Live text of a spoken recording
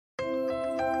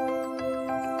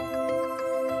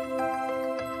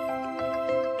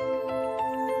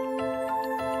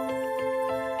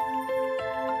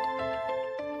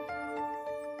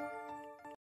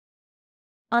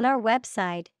On our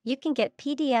website, you can get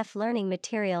PDF learning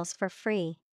materials for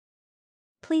free.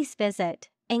 Please visit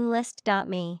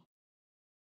englist.me.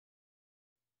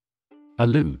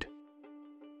 Allude.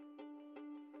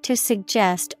 To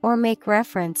suggest or make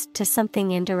reference to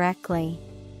something indirectly.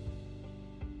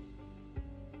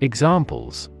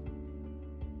 Examples: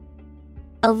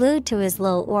 Allude to his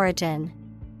low origin.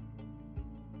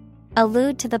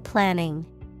 Allude to the planning.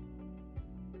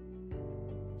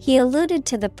 He alluded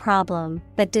to the problem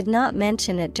but did not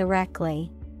mention it directly.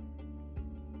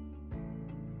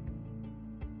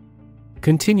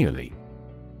 Continually.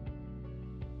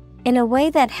 In a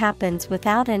way that happens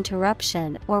without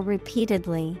interruption or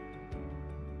repeatedly.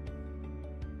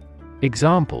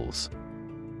 Examples: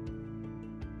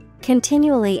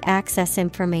 Continually access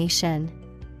information.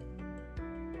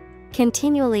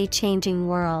 Continually changing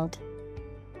world.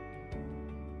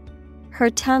 Her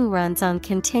tongue runs on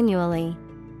continually.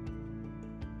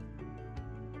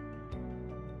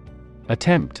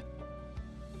 Attempt.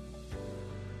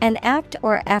 An act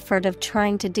or effort of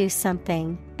trying to do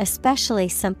something, especially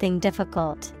something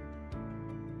difficult.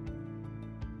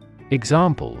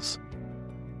 Examples: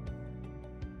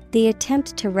 The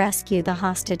attempt to rescue the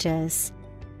hostages.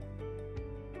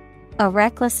 A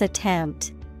reckless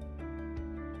attempt.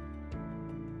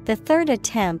 The third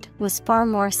attempt was far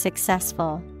more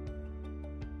successful.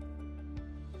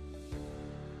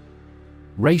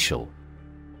 Racial.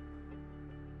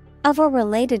 Of or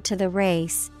related to the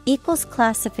race, equals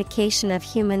classification of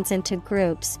humans into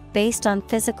groups based on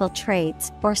physical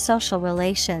traits or social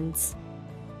relations.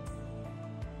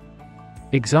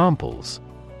 Examples: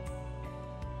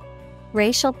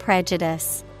 Racial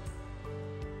prejudice.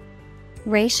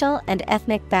 Racial and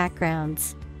ethnic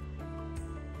backgrounds.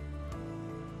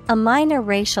 A minor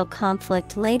racial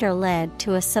conflict later led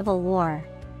to a civil war.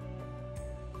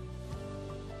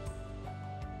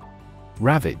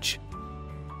 Ravage.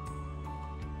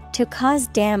 To cause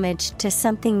damage to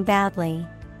something badly.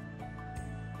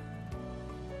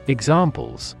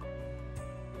 Examples: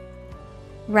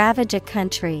 Ravage a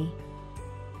country.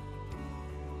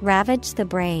 Ravage the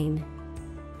brain.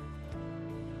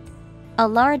 A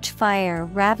large fire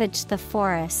ravaged the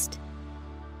forest.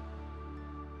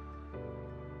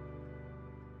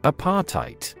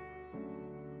 Apartheid.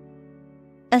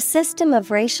 A system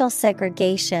of racial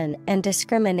segregation and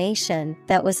discrimination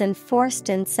that was enforced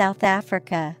in South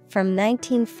Africa from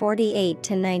 1948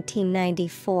 to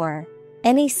 1994.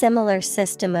 Any similar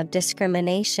system of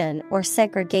discrimination or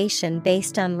segregation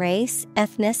based on race,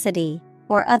 ethnicity,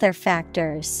 or other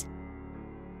factors.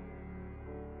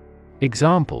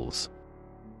 Examples: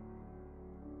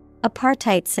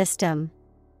 Apartheid system.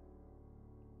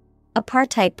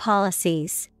 Apartheid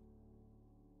policies.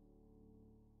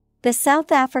 The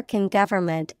South African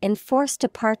government enforced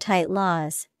apartheid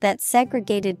laws that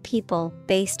segregated people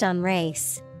based on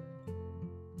race.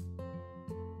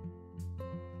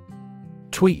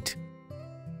 Tweet.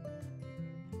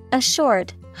 A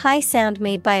short, high sound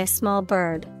made by a small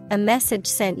bird, a message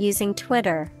sent using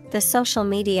Twitter, the social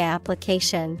media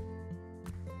application.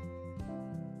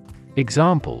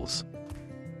 Examples: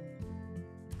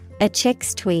 A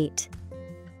chick's tweet.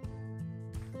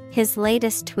 His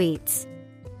latest tweets.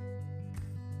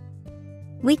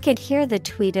 We could hear the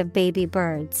tweet of baby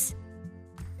birds.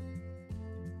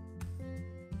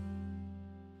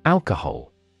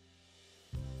 Alcohol.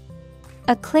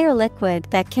 A clear liquid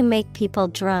that can make people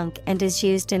drunk and is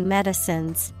used in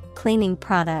medicines, cleaning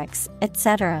products,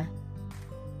 etc.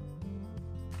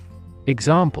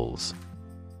 Examples: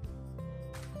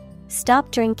 Stop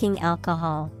drinking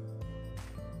alcohol.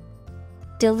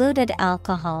 Diluted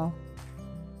alcohol.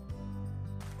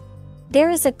 There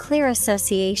is a clear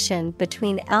association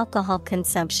between alcohol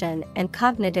consumption and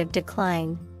cognitive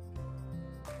decline.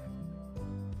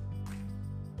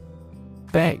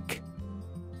 Beg.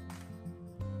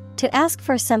 To ask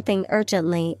for something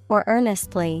urgently or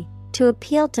earnestly, to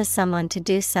appeal to someone to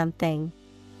do something.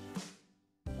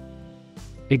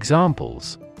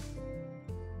 Examples: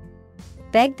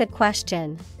 Beg the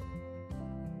question.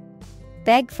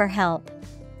 Beg for help.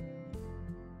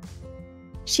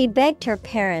 She begged her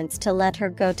parents to let her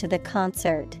go to the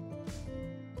concert.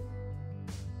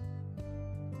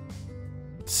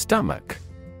 Stomach.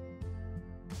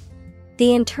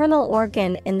 The internal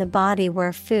organ in the body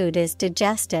where food is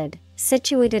digested,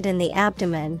 situated in the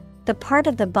abdomen, the part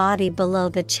of the body below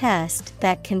the chest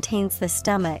that contains the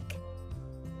stomach.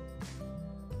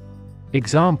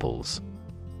 Examples: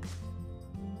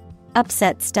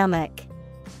 Upset stomach.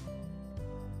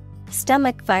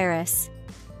 Stomach virus.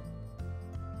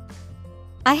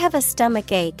 I have a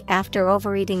stomach ache after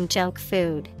overeating junk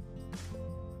food.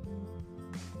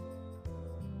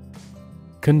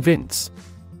 Convince.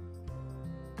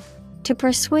 To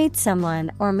persuade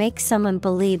someone or make someone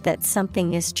believe that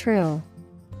something is true.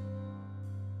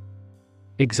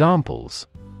 Examples.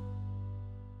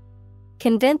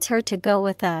 Convince her to go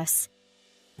with us.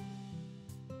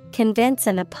 Convince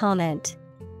an opponent.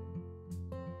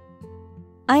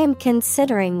 I am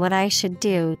considering what I should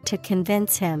do to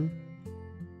convince him.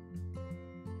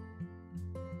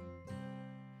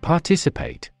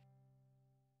 Participate.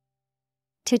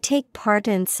 To take part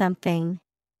in something.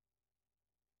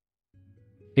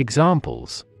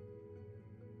 Examples.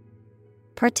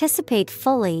 Participate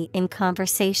fully in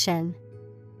conversation.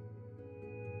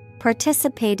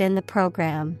 Participate in the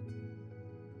program.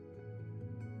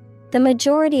 The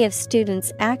majority of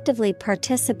students actively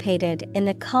participated in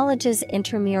the college's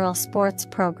intramural sports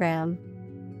program.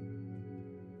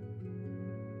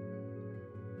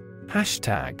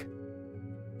 Hashtag.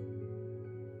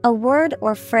 A word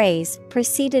or phrase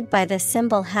preceded by the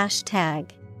symbol hashtag,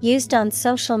 used on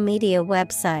social media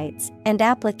websites and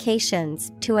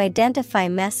applications to identify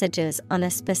messages on a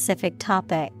specific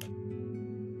topic.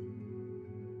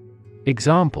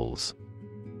 Examples.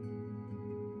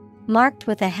 Marked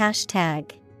with a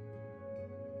hashtag.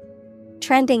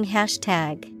 Trending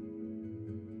hashtag.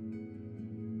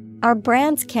 Our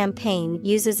brand's campaign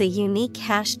uses a unique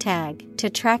hashtag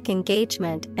to track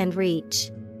engagement and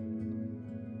reach.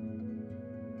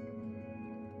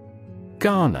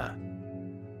 Garner.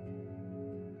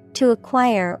 To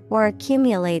acquire or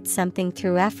accumulate something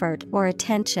through effort or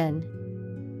attention.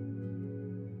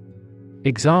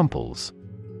 Examples.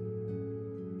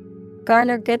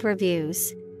 Garner good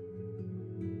reviews.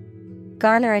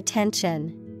 Garner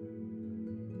attention.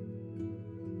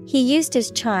 He used his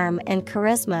charm and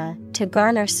charisma to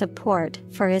garner support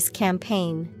for his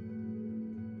campaign.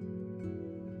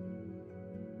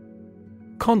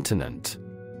 Continent.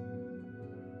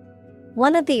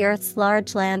 One of the Earth's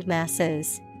large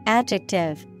landmasses.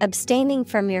 Adjective, abstaining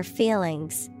from your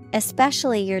feelings,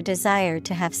 especially your desire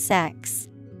to have sex.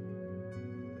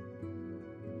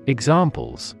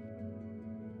 Examples.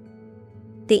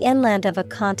 The inland of a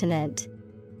continent.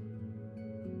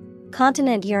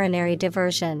 Continent urinary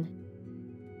diversion.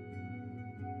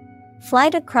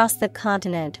 Flight across the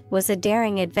continent was a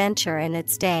daring adventure in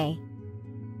its day.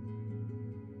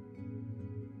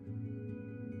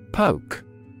 Poke.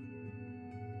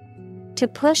 To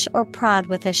push or prod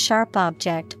with a sharp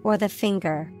object or the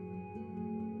finger.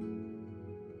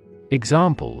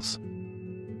 Examples.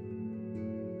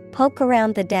 Poke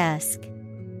around the desk.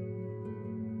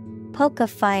 Poke a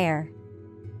fire.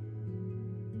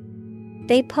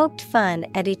 They poked fun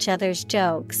at each other's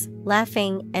jokes,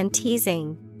 laughing and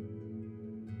teasing.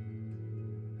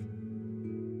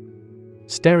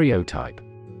 Stereotype.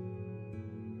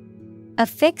 A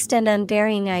fixed and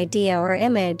unvarying idea or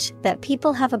image that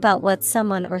people have about what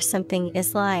someone or something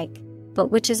is like, but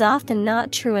which is often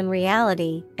not true in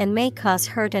reality and may cause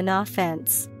hurt and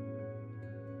offense.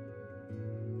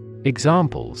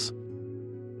 Examples.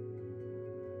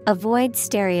 Avoid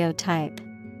stereotype.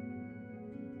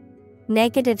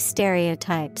 Negative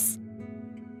stereotypes.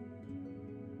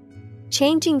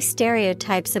 Changing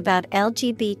stereotypes about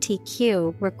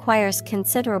LGBTQ requires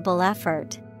considerable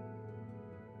effort.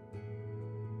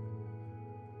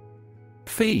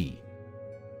 Fee.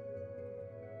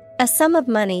 A sum of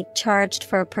money charged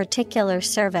for a particular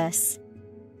service.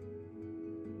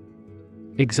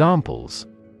 Examples.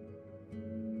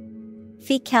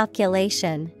 Fee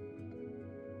calculation.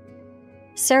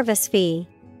 Service fee.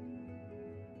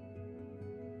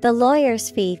 The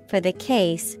lawyer's fee for the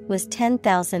case was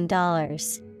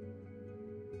 $10,000.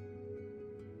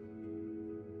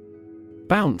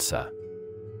 Bouncer.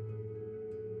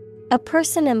 A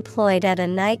person employed at a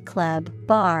nightclub,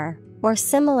 bar, or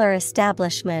similar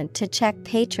establishment to check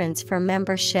patrons for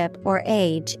membership or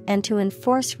age and to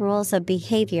enforce rules of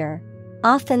behavior,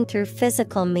 often through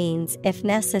physical means if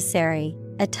necessary,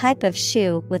 a type of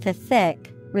shoe with a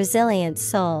thick, resilient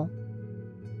sole.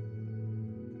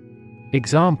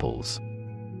 Examples.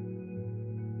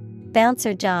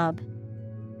 Bouncer job.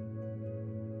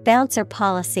 Bouncer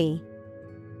policy.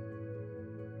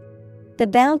 The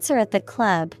bouncer at the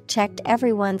club checked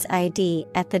everyone's ID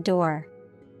at the door.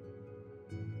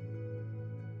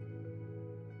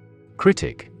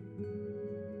 Critic.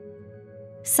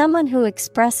 Someone who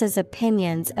expresses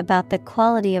opinions about the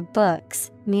quality of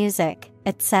books, music,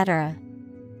 etc.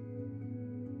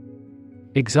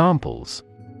 Examples.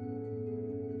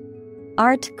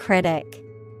 Art critic.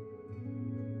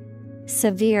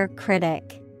 Severe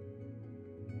critic.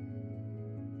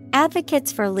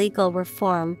 Advocates for legal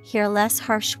reform hear less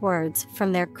harsh words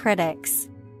from their critics.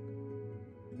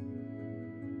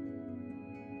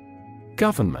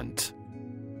 Government.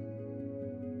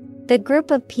 The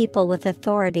group of people with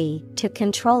authority to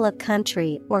control a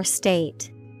country or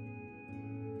state.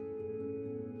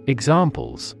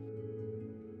 Examples: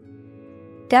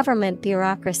 Government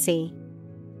bureaucracy.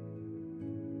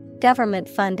 Government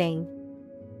funding.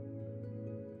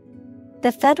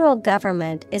 The federal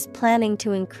government is planning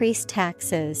to increase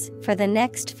taxes for the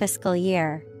next fiscal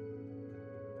year.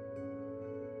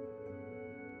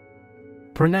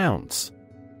 Pronounce.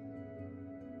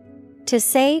 To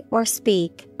say or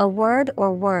speak a word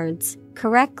or words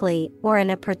correctly or in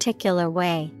a particular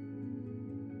way.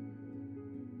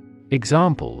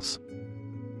 Examples: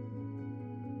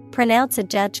 Pronounce a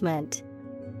judgment.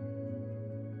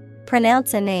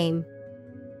 Pronounce a name.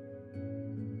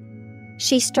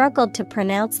 She struggled to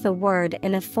pronounce the word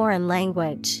in a foreign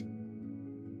language.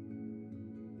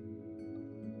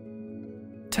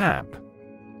 Tab.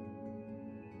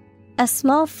 A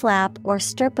small flap or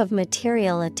strip of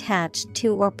material attached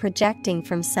to or projecting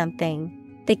from something.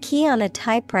 The key on a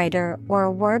typewriter or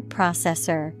a word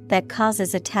processor that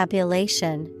causes a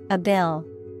tabulation, a bill.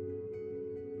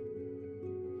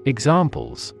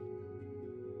 Examples: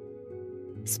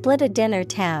 Split a dinner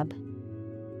tab.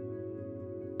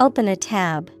 Open a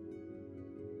tab.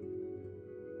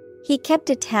 He kept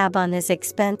a tab on his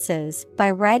expenses by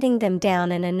writing them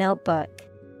down in a notebook.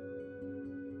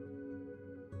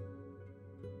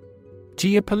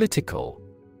 Geopolitical.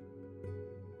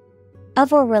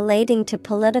 Of or relating to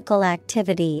political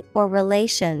activity or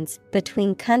relations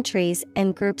between countries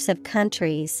and groups of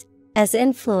countries, as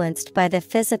influenced by the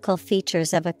physical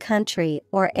features of a country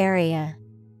or area.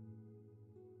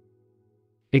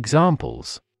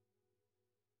 Examples: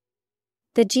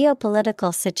 The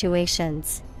geopolitical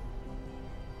situations.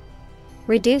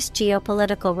 Reduce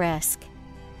geopolitical risk.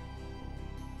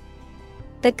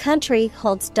 The country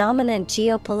holds dominant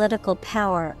geopolitical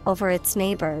power over its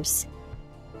neighbors.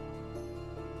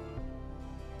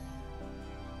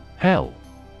 Hell.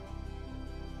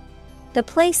 The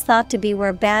place thought to be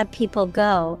where bad people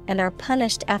go and are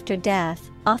punished after death,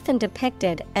 often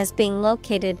depicted as being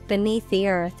located beneath the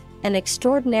earth, an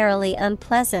extraordinarily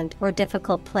unpleasant or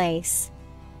difficult place.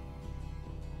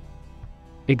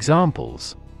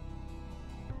 Examples: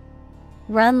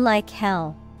 Run like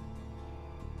hell.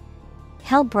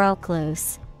 Hell broke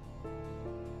loose.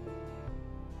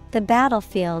 The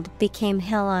battlefield became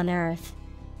hell on earth.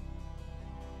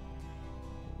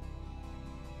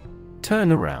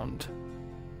 Turnaround.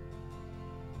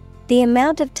 The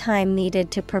amount of time needed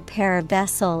to prepare a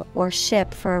vessel or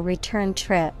ship for a return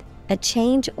trip, a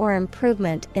change or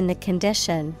improvement in the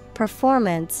condition,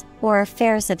 performance, or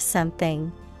affairs of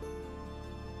something.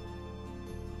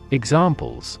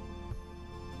 Examples: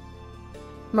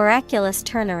 Miraculous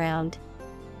turnaround.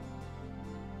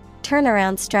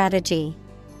 Turnaround strategy.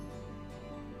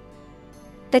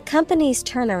 The company's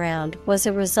turnaround was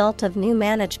a result of new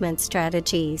management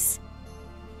strategies.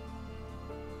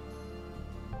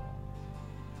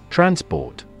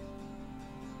 Transport.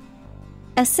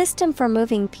 A system for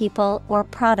moving people or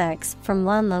products from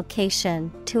one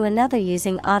location to another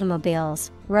using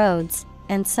automobiles, roads,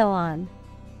 and so on.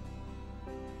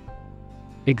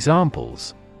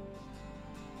 Examples: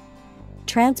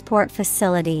 Transport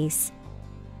facilities.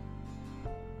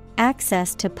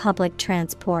 Access to public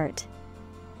transport.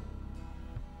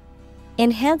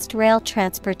 Enhanced rail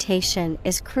transportation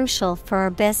is crucial for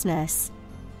our business.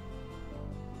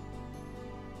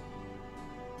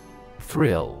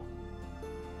 Thrill.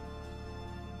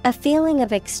 A feeling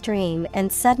of extreme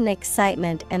and sudden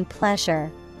excitement and pleasure,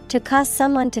 to cause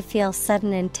someone to feel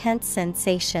sudden intense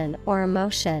sensation or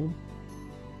emotion.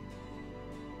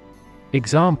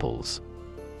 Examples: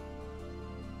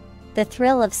 The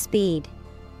thrill of speed.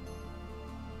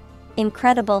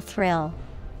 Incredible thrill.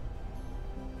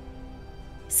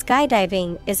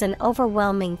 Skydiving is an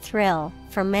overwhelming thrill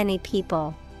for many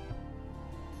people.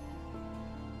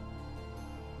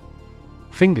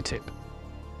 Fingertip.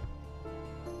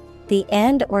 The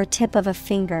end or tip of a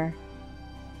finger.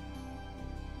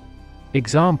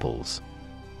 Examples: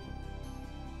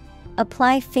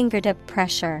 Apply fingertip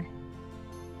pressure.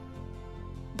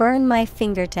 Burn my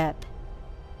fingertip.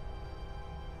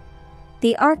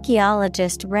 The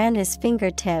archaeologist ran his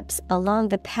fingertips along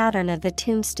the pattern of the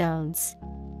tombstones.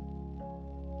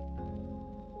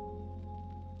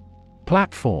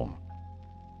 Platform.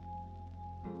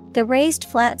 The raised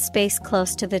flat space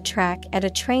close to the track at a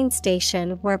train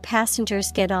station where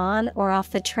passengers get on or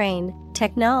off the train.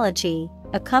 Technology,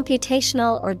 a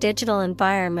computational or digital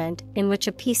environment in which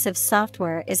a piece of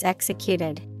software is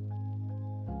executed.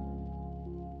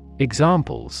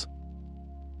 Examples: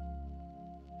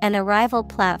 An arrival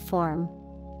platform.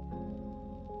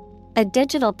 A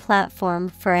digital platform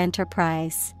for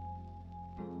enterprise.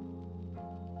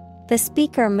 The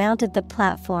speaker mounted the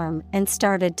platform and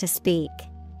started to speak.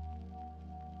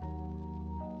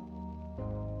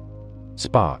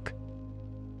 Spark.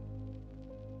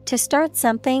 To start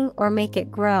something or make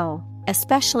it grow,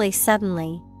 especially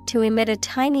suddenly, to emit a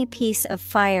tiny piece of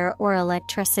fire or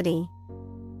electricity.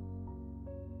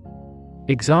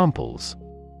 Examples: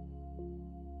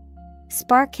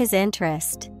 Spark his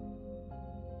interest.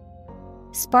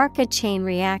 Spark a chain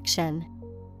reaction.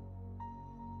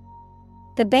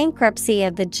 The bankruptcy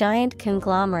of the giant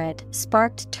conglomerate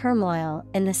sparked turmoil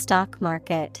in the stock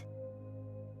market.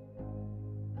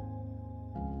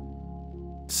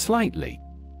 Slightly.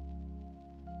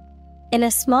 In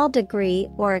a small degree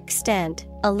or extent,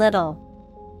 a little.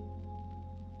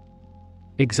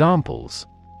 Examples: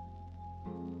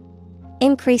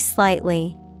 Increase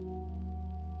slightly.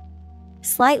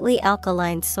 Slightly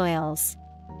alkaline soils.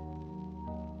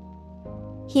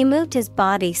 He moved his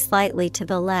body slightly to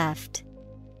the left.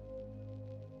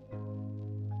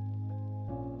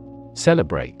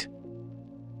 Celebrate.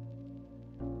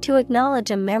 To acknowledge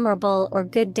a memorable or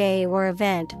good day or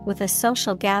event with a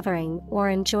social gathering or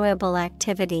enjoyable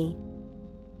activity.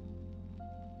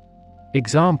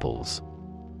 Examples: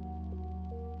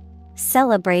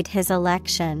 Celebrate his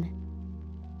election.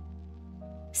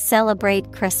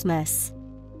 Celebrate Christmas.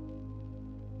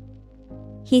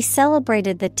 He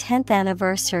celebrated the 10th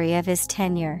anniversary of his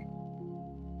tenure.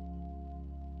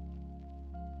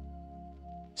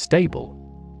 Stable.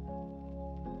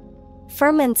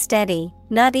 Firm and steady,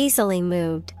 not easily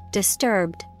moved,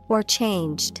 disturbed, or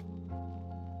changed.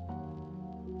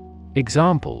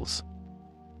 Examples: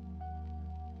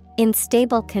 In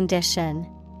stable condition.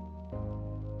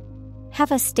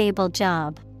 Have a stable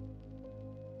job.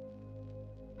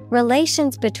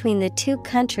 Relations between the two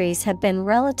countries have been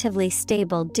relatively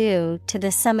stable due to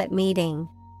the summit meeting.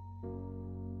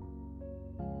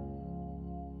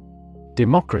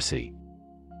 Democracy.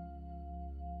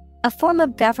 A form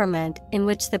of government in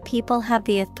which the people have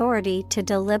the authority to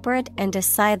deliberate and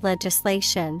decide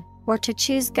legislation, or to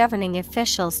choose governing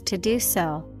officials to do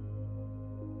so.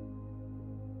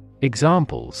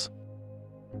 Examples: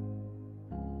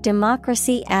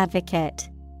 Democracy advocate.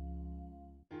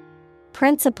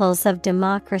 Principles of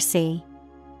democracy.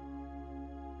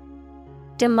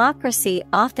 Democracy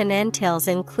often entails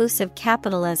inclusive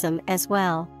capitalism as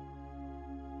well.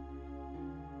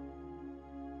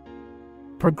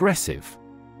 Progressive.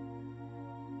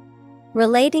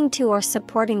 Relating to or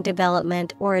supporting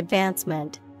development or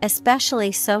advancement,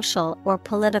 especially social or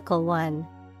political one.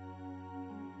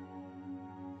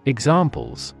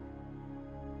 Examples: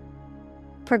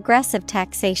 Progressive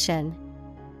taxation.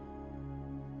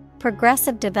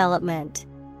 Progressive development.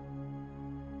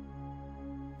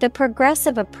 The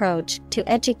progressive approach to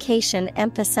education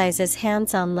emphasizes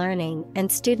hands-on learning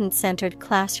and student-centered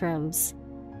classrooms.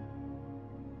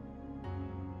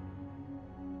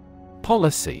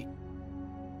 Policy.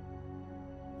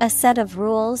 A set of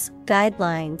rules,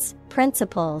 guidelines,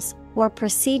 principles, or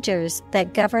procedures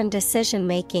that govern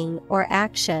decision-making or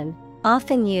action,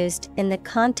 often used in the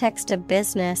context of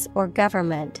business or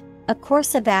government, a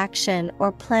course of action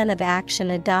or plan of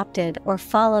action adopted or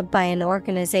followed by an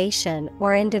organization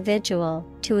or individual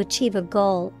to achieve a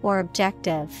goal or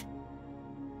objective.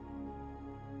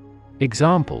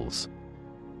 Examples: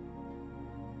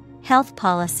 Health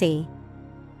policy.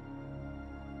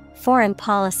 Foreign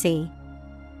policy.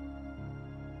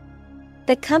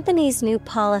 The company's new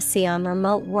policy on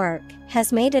remote work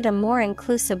has made it a more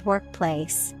inclusive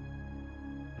workplace.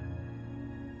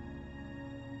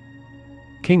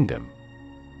 Kingdom.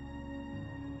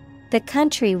 The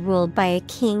country ruled by a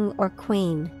king or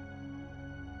queen.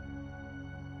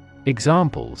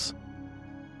 Examples: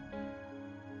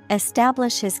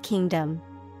 Establish his kingdom.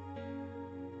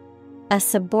 A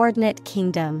subordinate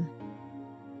kingdom.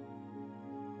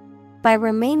 By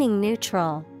remaining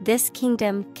neutral, this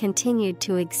kingdom continued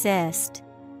to exist.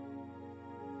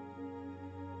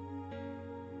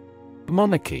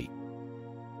 Monarchy.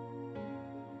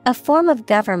 A form of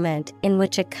government in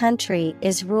which a country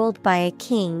is ruled by a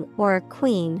king or a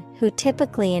queen who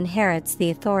typically inherits the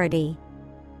authority.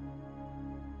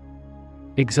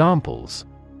 Examples: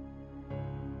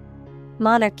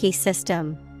 Monarchy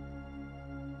system.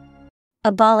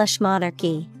 Abolish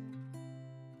monarchy.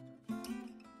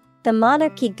 The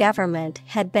monarchy government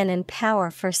had been in power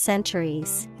for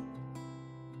centuries.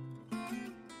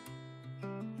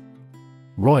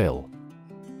 Royal.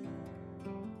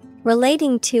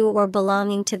 Relating to or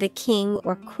belonging to the king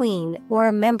or queen or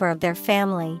a member of their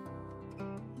family.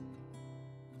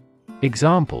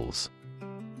 Examples: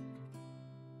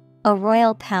 A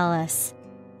royal palace.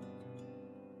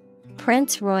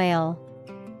 Prince Royal.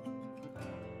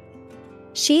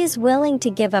 She is willing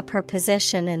to give up her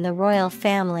position in the royal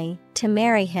family to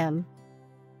marry him.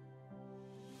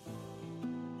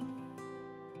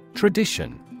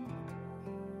 Tradition.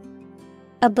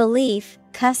 A belief,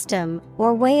 custom,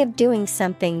 or way of doing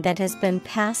something that has been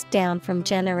passed down from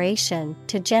generation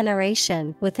to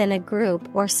generation within a group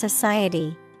or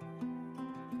society.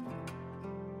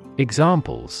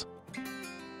 Examples.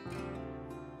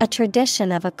 A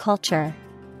tradition of a culture.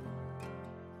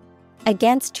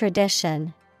 Against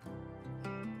tradition.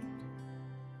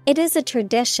 It is a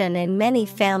tradition in many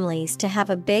families to have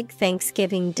a big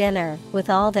Thanksgiving dinner with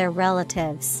all their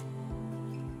relatives.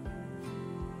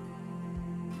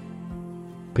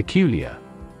 Peculiar.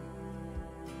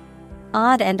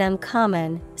 Odd and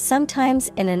uncommon,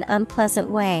 sometimes in an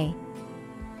unpleasant way.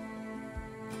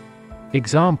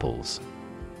 Examples.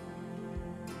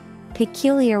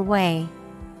 Peculiar way.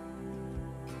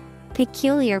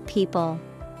 Peculiar people.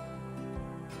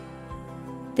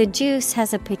 The juice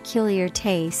has a peculiar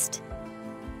taste.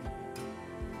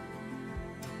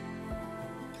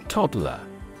 Toddler.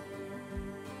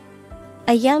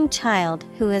 A young child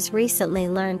who has recently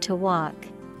learned to walk.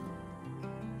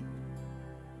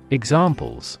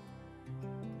 Examples.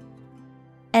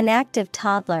 An active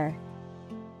toddler.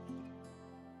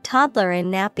 Toddler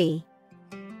in nappy.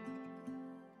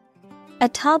 A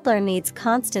toddler needs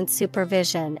constant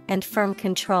supervision and firm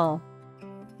control.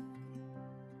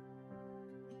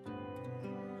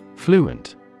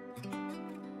 Fluent.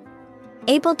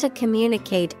 Able to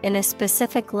communicate in a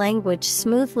specific language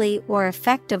smoothly or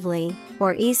effectively,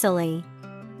 or easily.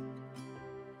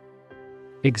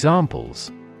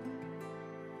 Examples.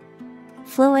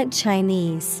 Fluent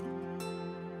Chinese.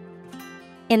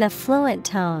 In a fluent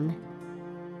tone.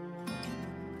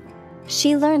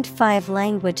 She learned 5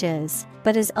 languages,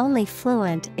 but is only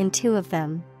fluent in 2 of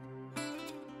them.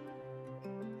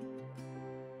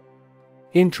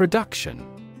 Introduction.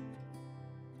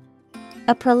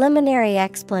 A preliminary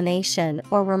explanation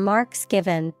or remarks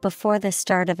given before the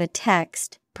start of a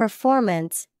text,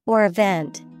 performance, or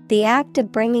event, the act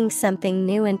of bringing something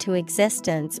new into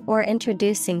existence or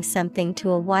introducing something to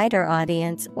a wider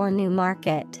audience or new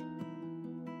market.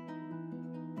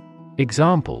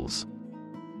 Examples.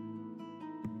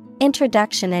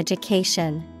 Introduction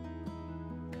education.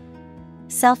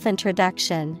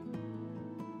 Self-introduction.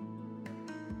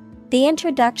 The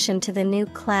introduction to the new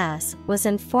class was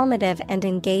informative and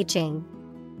engaging.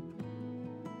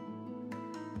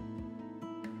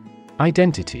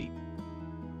 Identity.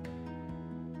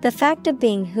 The fact of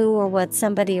being who or what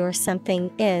somebody or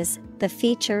something is, the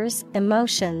features,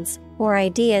 emotions, or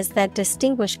ideas that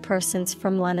distinguish persons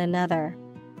from one another.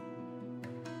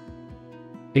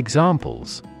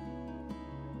 Examples.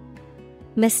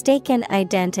 Mistaken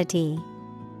identity.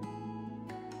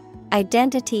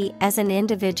 Identity as an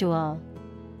individual.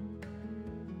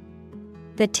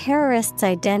 The terrorist's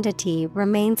identity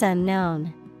remains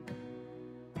unknown.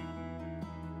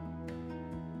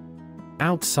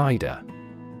 Outsider.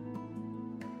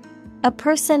 A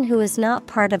person who is not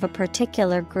part of a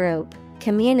particular group,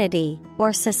 community,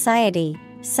 or society,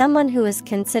 someone who is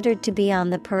considered to be on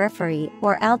the periphery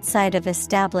or outside of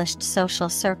established social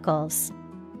circles.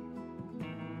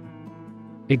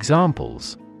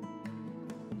 Examples.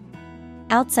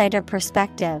 Outsider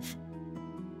perspective.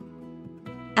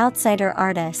 Outsider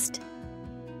artist.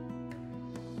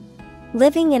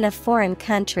 Living in a foreign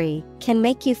country can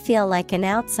make you feel like an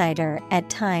outsider at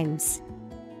times.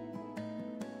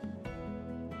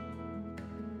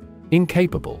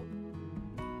 Incapable.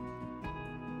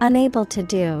 Unable to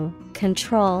do,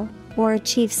 control, or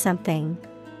achieve something.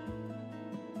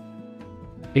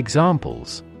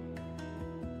 Examples.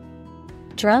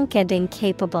 Drunk and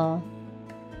incapable.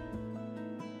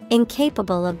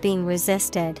 Incapable of being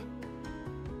resisted.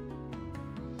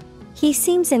 He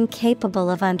seems incapable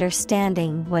of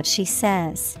understanding what she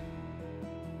says.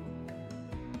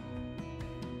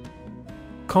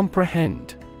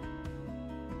 Comprehend.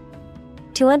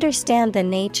 To understand the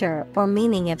nature or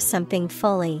meaning of something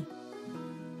fully.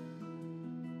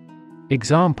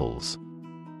 Examples.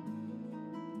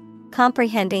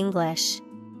 Comprehend English.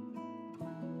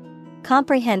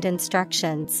 Comprehend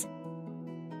instructions.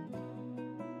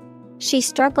 She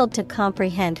struggled to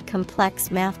comprehend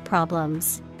complex math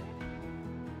problems.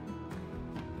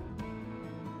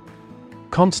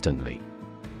 Constantly.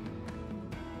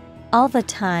 All the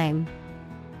time.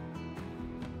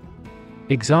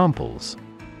 Examples.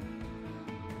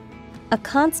 A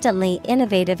constantly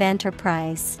innovative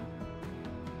enterprise.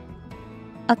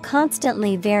 A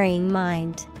constantly varying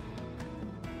mind.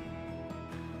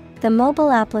 The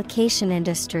mobile application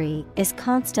industry is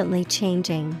constantly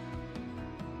changing.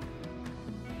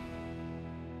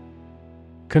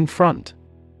 Confront.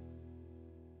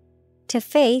 To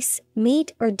face,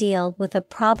 meet, or deal with a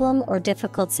problem or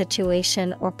difficult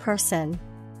situation or person.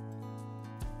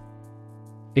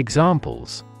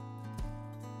 Examples: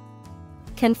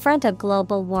 confront a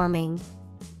global warming.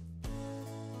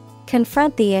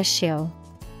 Confront the issue.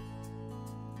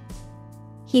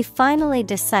 He finally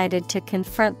decided to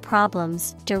confront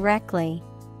problems directly.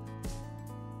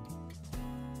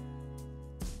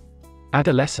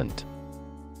 Adolescent.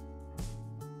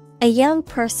 A young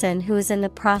person who is in the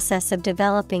process of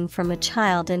developing from a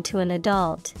child into an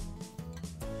adult.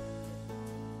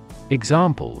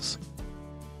 Examples: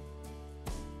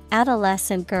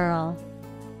 adolescent girl.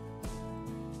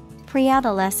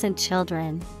 Pre-adolescent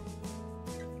children.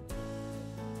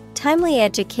 Timely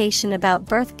education about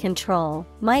birth control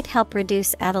might help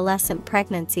reduce adolescent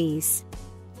pregnancies.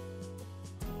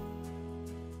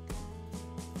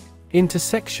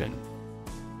 Intersection.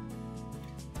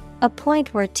 A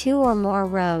point where two or more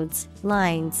roads,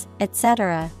 lines,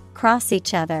 etc., cross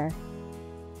each other.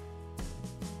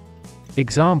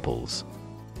 Examples: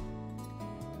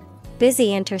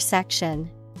 busy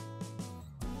intersection.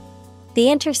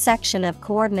 The intersection of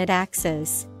coordinate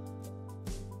axes.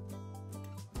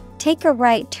 Take a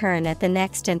right turn at the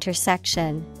next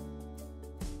intersection.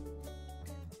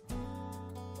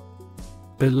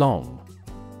 Belong.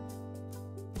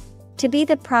 To be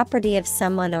the property of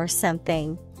someone or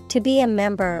something, to be a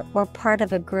member or part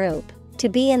of a group, to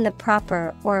be in the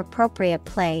proper or appropriate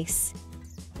place.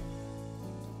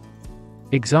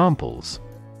 Examples: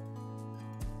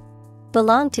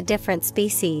 belong to different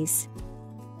species.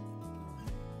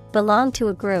 Belong to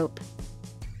a group.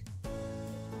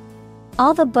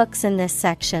 All the books in this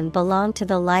section belong to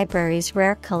the library's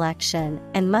rare collection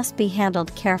and must be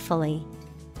handled carefully.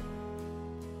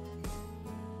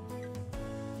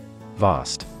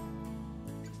 Vast.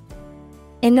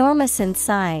 Enormous in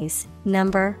size,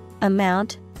 number,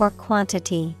 amount, or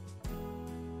quantity.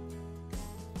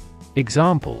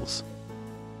 Examples: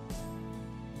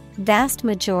 vast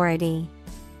majority.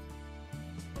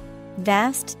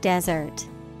 Vast desert.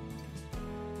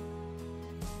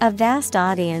 A vast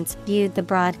audience viewed the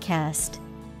broadcast.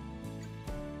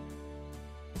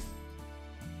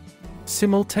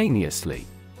 Simultaneously.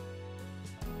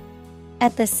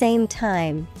 At the same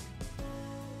time.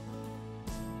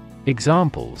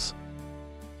 Examples: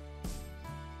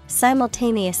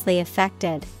 simultaneously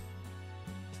affected.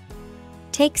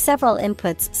 Take several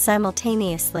inputs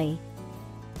simultaneously.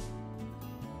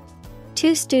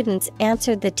 Two students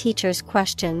answered the teacher's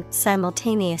question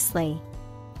simultaneously.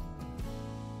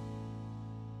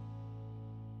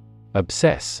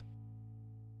 Obsess.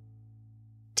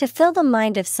 To fill the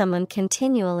mind of someone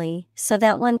continually so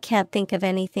that one can't think of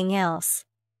anything else.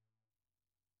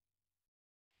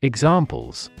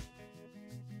 Examples: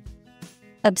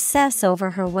 obsess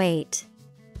over her weight.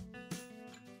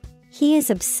 He is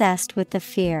obsessed with the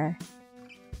fear.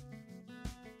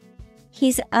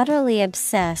 He's utterly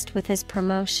obsessed with his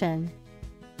promotion.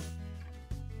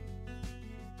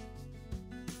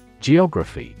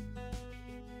 Geography.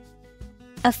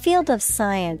 A field of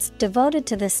science devoted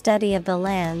to the study of the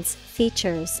lands,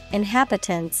 features,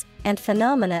 inhabitants, and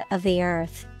phenomena of the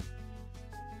earth.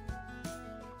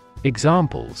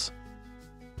 Examples: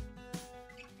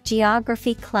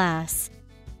 geography class.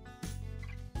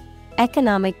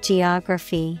 Economic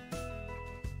geography.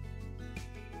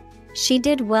 She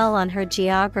did well on her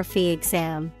geography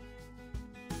exam.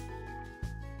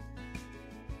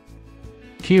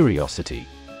 Curiosity.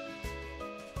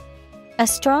 A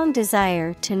strong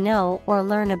desire to know or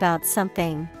learn about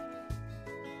something.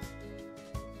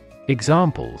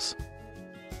 Examples: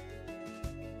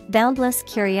 boundless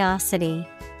curiosity.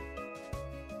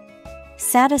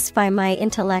 Satisfy my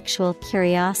intellectual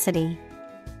curiosity.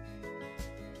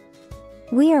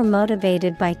 We are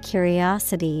motivated by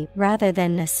curiosity rather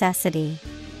than necessity.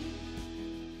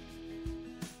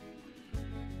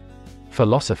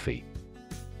 Philosophy.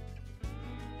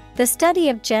 The study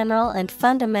of general and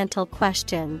fundamental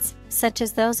questions, such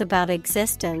as those about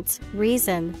existence,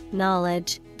 reason,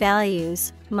 knowledge,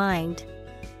 values, mind.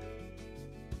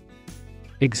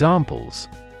 Examples: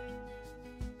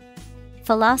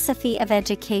 philosophy of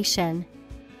education.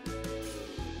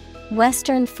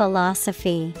 Western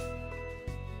philosophy.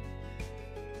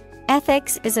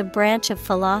 Ethics is a branch of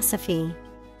philosophy.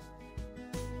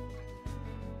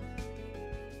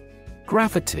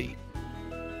 Gravity.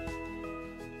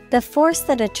 The force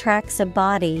that attracts a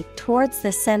body towards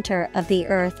the center of the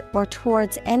earth or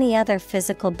towards any other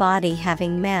physical body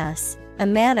having mass, a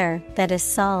manner that is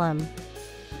solemn.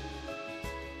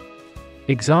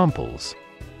 Examples: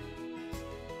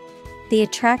 The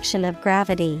attraction of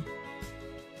gravity.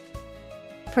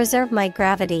 Preserve my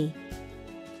gravity.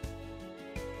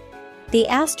 The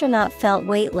astronaut felt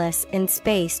weightless in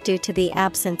space due to the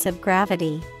absence of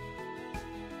gravity.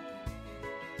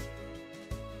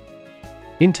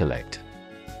 Intellect.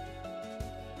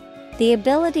 The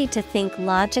ability to think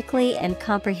logically and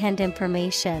comprehend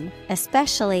information,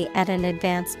 especially at an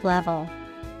advanced level.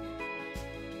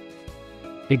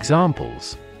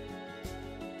 Examples: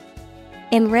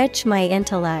 Enrich my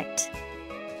intellect.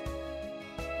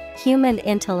 Human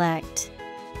intellect.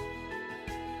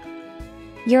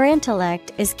 Your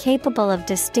intellect is capable of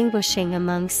distinguishing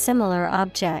among similar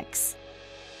objects.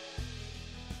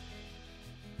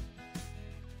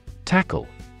 Tackle.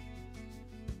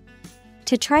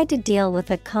 To try to deal with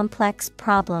a complex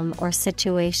problem or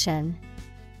situation.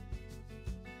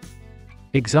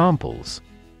 Examples: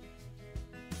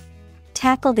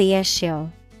 Tackle the issue.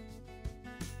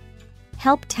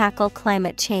 Help tackle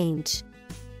climate change.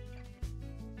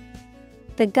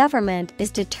 The government is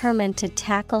determined to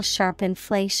tackle sharp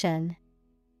inflation.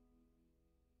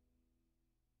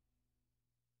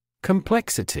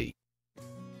 Complexity.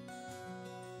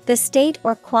 The state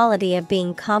or quality of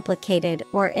being complicated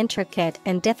or intricate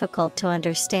and difficult to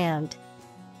understand.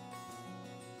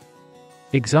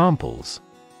 Examples: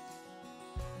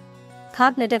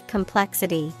 Cognitive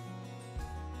complexity.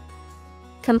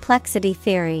 Complexity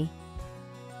theory.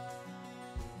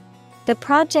 The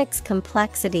project's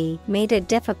complexity made it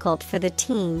difficult for the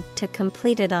team to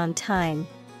complete it on time.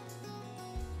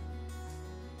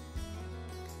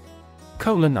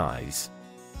 Colonize.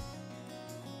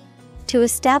 To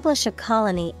establish a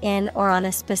colony in or on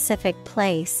a specific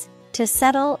place, to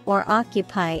settle or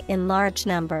occupy in large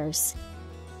numbers.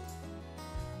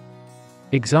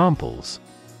 Examples: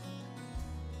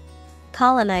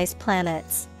 Colonize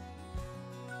planets.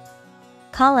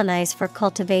 Colonize for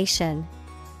cultivation.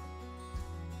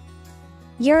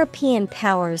 European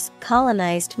powers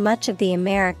colonized much of the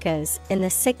Americas in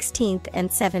the 16th and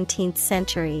 17th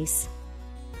centuries.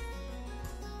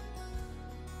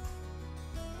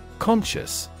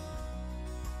 Conscious.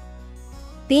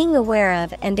 Being aware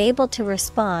of and able to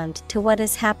respond to what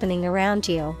is happening around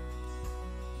you.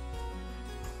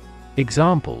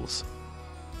 Examples: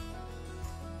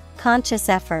 Conscious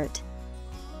effort.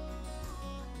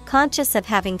 Conscious of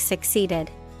having succeeded.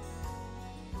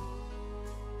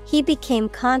 He became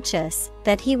conscious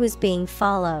that he was being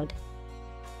followed.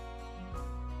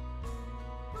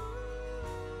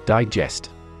 Digest.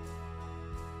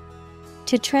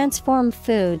 To transform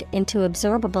food into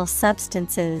absorbable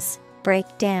substances, break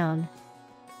down.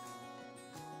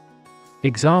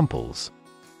 Examples: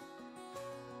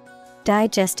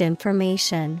 Digest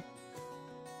information.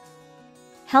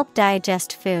 Help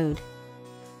digest food.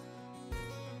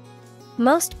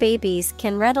 Most babies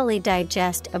can readily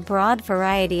digest a broad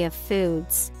variety of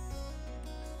foods.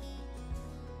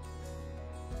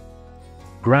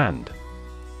 Grand.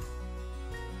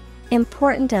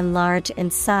 Important and large in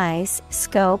size,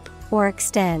 scope, or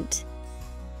extent.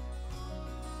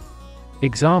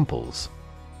 Examples: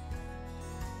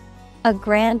 A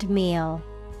grand meal.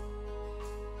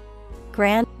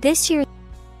 Grand this year.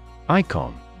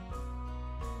 Icon.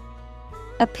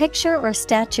 A picture or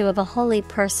statue of a holy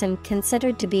person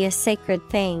considered to be a sacred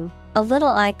thing, a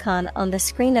little icon on the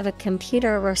screen of a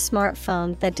computer or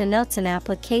smartphone that denotes an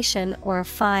application or a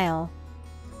file.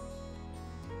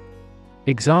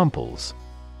 Examples: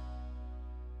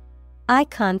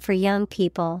 Icon for young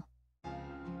people.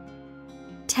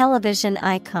 Television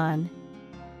icon.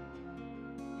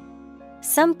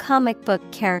 Some comic book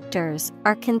characters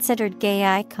are considered gay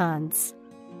icons.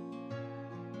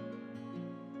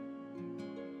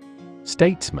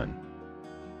 Statesman.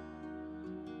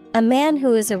 A man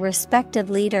who is a respected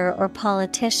leader or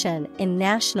politician in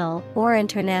national or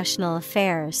international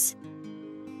affairs.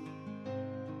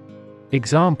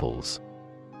 Examples: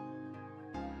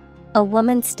 A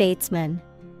woman statesman.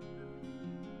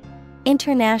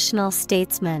 International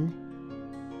statesman.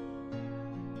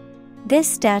 This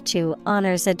statue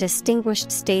honors a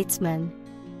distinguished statesman.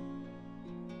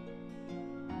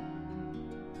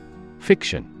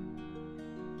 Fiction.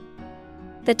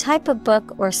 The type of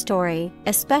book or story,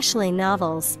 especially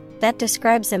novels, that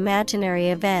describes imaginary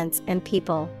events and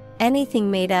people, anything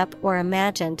made up or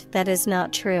imagined that is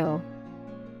not true.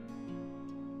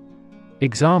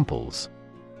 Examples: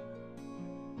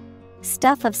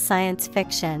 Stuff of science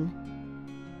fiction.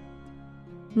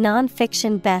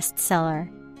 Non-fiction bestseller.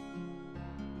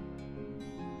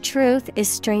 Truth is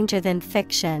stranger than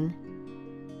fiction.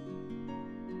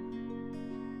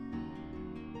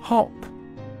 Hop.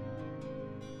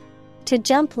 To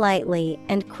jump lightly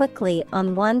and quickly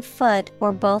on one foot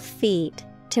or both feet,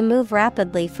 to move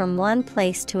rapidly from one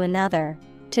place to another,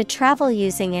 to travel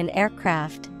using an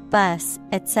aircraft, bus,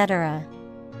 etc.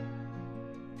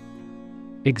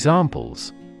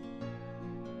 Examples: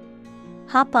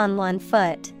 hop on one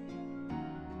foot,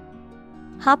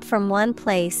 hop from one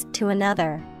place to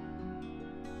another.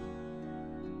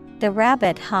 The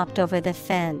rabbit hopped over the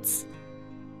fence.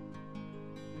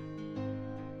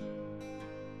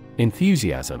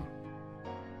 Enthusiasm.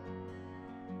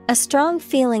 A strong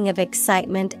feeling of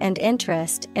excitement and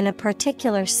interest in a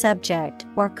particular subject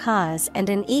or cause and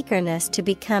an eagerness to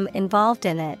become involved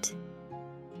in it.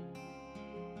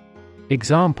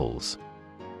 Examples: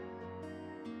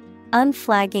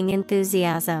 unflagging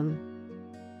enthusiasm,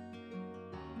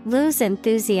 lose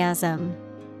enthusiasm.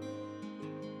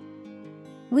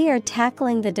 We are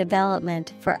tackling the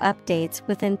development for updates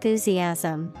with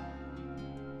enthusiasm.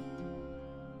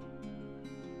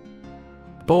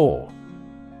 Bore.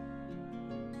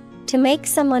 To make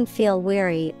someone feel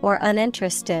weary or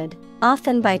uninterested,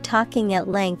 often by talking at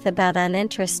length about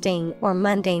uninteresting or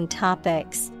mundane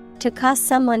topics. To cause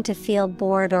someone to feel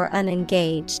bored or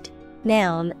unengaged.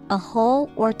 Noun, a hole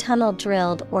or tunnel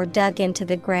drilled or dug into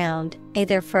the ground,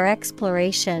 either for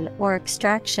exploration or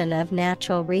extraction of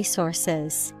natural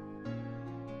resources.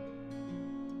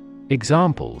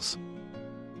 Examples: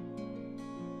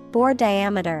 bore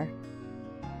diameter,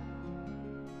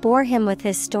 bore him with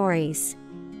his stories.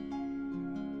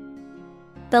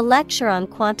 The lecture on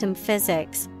quantum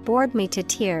physics bored me to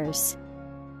tears.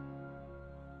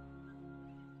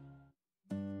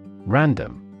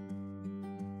 Random.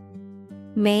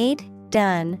 Made,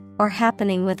 done, or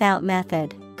happening without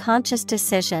method, conscious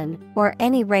decision, or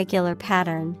any regular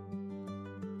pattern.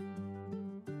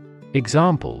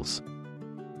 Examples: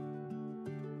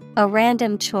 a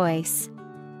random choice.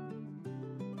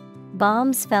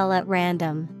 Bombs fell at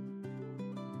random.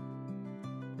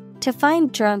 To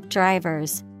find drunk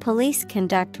drivers, police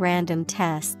conduct random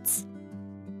tests.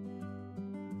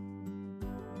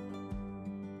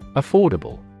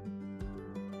 Affordable.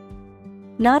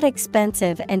 Not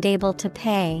expensive and able to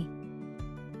pay.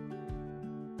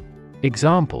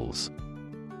 Examples: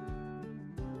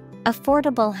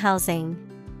 affordable housing,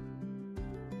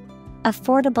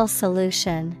 affordable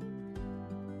solution.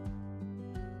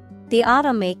 The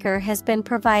automaker has been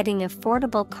providing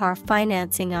affordable car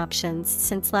financing options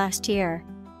since last year.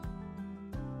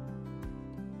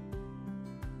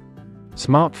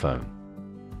 Smartphone.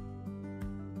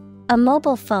 A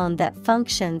mobile phone that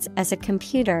functions as a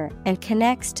computer and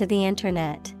connects to the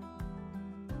internet.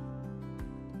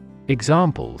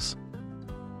 Examples: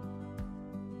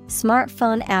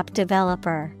 smartphone app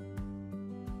developer,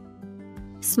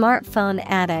 smartphone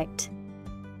addict.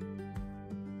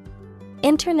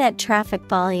 Internet traffic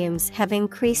volumes have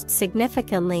increased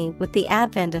significantly with the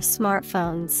advent of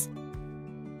smartphones.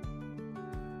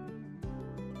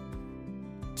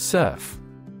 Surf.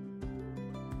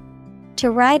 To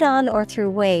ride on or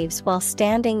through waves while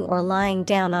standing or lying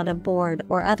down on a board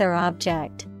or other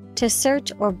object. To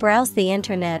search or browse the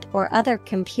internet or other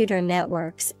computer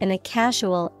networks in a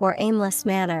casual or aimless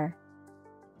manner.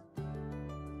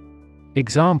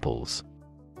 Examples: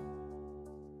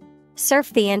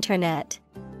 surf the internet,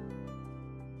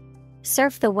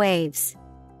 surf the waves.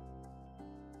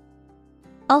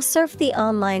 I'll surf the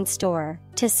online store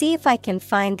to see if I can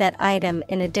find that item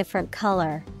in a different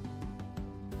color.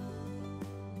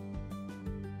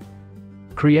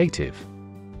 Creative.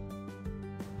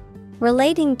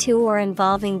 Relating to or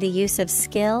involving the use of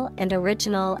skill and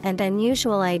original and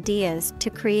unusual ideas to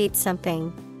create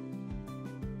something.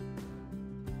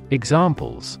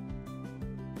 Examples: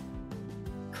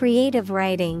 creative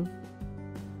writing,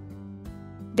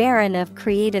 barren of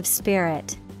creative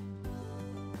spirit.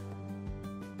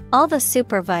 All the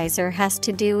supervisor has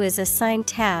to do is assign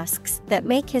tasks that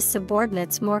make his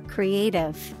subordinates more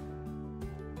creative.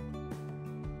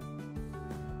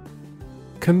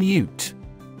 Commute.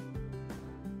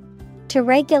 To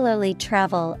regularly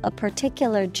travel a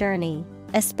particular journey,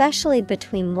 especially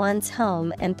between one's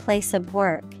home and place of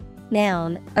work.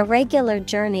 Noun, a regular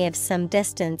journey of some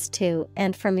distance to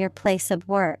and from your place of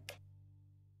work.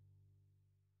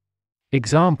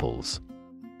 Examples: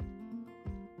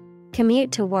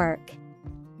 commute to work,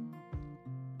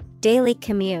 daily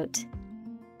commute.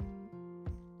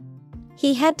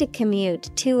 He had to commute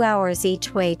 2 hours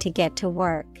each way to get to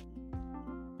work.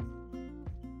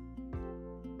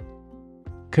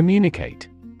 Communicate.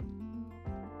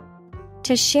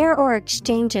 To share or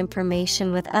exchange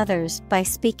information with others by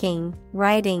speaking,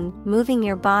 writing, moving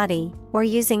your body, or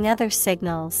using other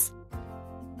signals.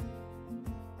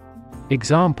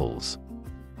 Examples: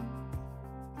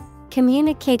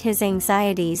 communicate his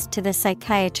anxieties to the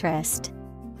psychiatrist.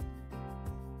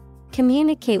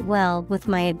 Communicate well with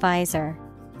my advisor.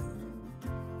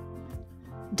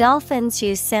 Dolphins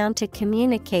use sound to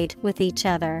communicate with each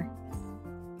other.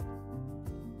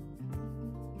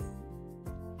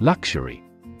 Luxury.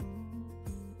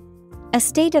 A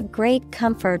state of great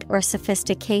comfort or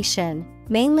sophistication,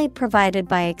 mainly provided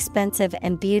by expensive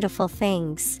and beautiful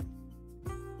things.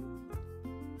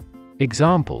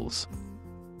 Examples: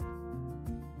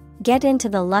 get into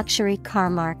the luxury car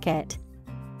market.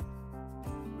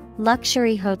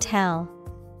 Luxury hotel.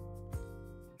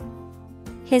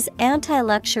 His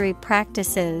anti-luxury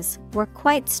practices were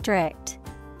quite strict.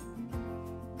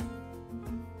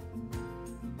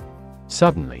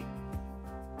 Suddenly.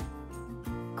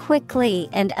 Quickly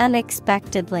and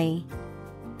unexpectedly.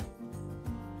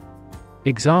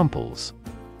 Examples: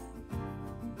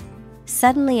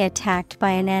 suddenly attacked by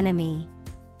an enemy.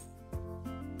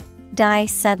 Die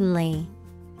suddenly.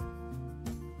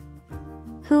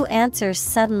 Who answers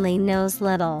suddenly knows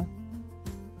little.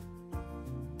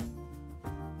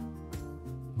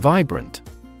 Vibrant.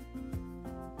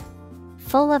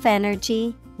 Full of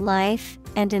energy, life,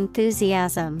 and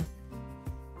enthusiasm.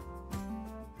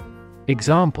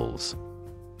 Examples: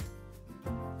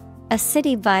 a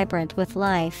city vibrant with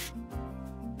life.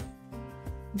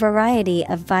 Variety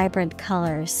of vibrant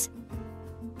colors.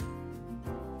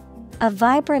 A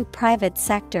vibrant private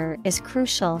sector is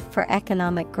crucial for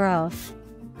economic growth.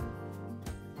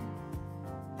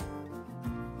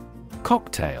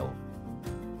 Cocktail.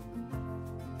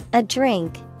 A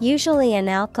drink, usually an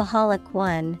alcoholic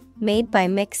one, made by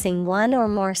mixing one or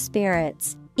more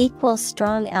spirits, equals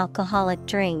strong alcoholic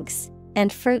drinks,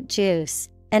 and fruit juice,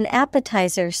 an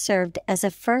appetizer served as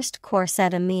a first course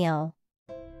at a meal.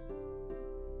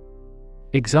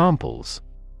 Examples: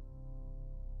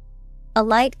 a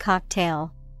light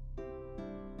cocktail.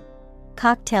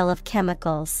 Cocktail of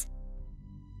chemicals.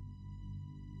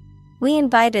 We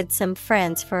invited some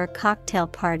friends for a cocktail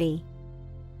party.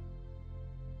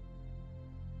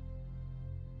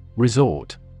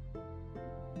 Resort.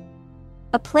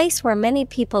 A place where many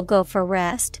people go for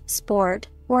rest, sport,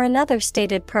 or another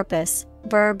stated purpose.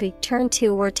 Verb, turn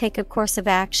to or take a course of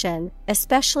action,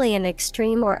 especially an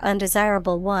extreme or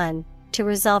undesirable one, to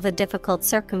resolve a difficult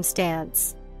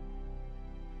circumstance.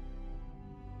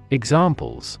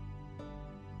 Examples: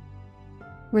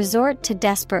 resort to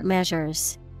desperate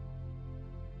measures.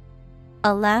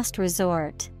 A last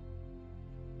resort.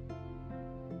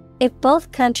 If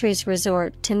both countries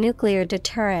resort to nuclear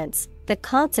deterrence, the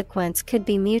consequence could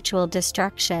be mutual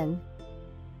destruction.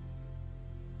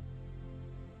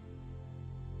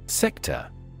 Sector.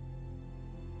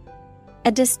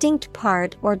 A distinct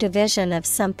part or division of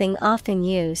something, often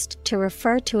used to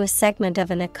refer to a segment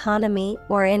of an economy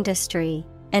or industry,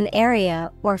 an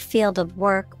area or field of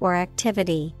work or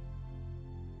activity.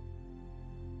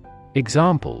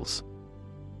 Examples: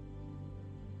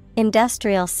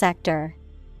 industrial sector.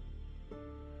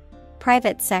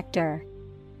 Private sector.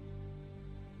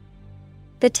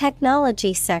 The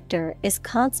technology sector is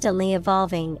constantly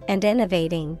evolving and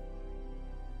innovating.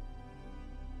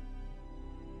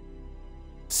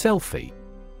 Selfie.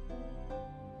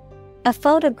 A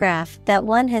photograph that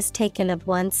one has taken of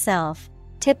oneself,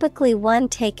 typically one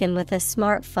taken with a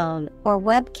smartphone or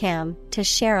webcam to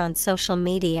share on social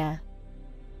media.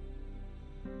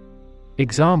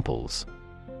 Examples: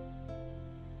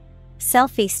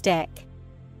 selfie stick.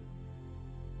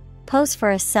 Pose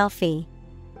for a selfie.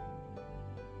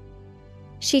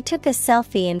 She took a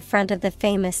selfie in front of the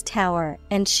famous tower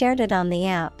and shared it on the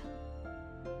app.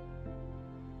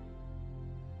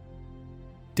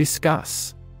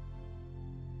 Discuss.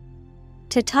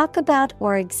 To talk about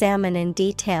or examine in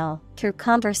detail, through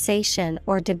conversation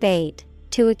or debate,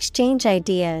 to exchange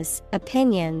ideas,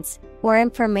 opinions, or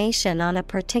information on a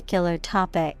particular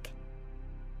topic.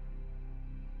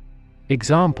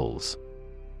 Examples: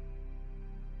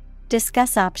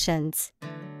 discuss options.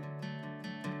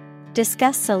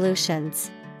 Discuss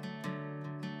solutions.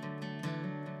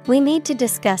 We need to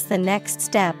discuss the next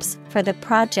steps for the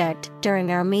project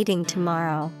during our meeting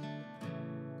tomorrow.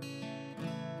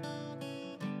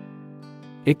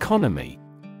 Economy.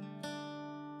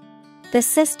 The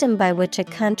system by which a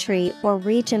country or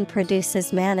region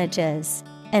produces, manages,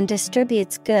 and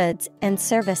distributes goods and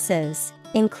services,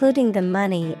 including the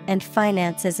money and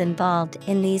finances involved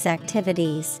in these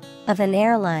activities, of an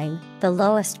airline, the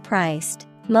lowest priced,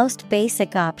 most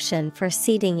basic option for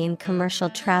seating in commercial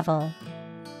travel.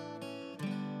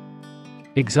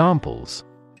 Examples: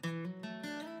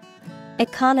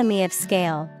 economy of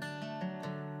scale.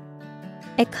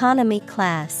 Economy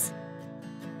class.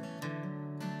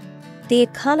 The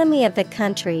economy of the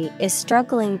country is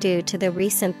struggling due to the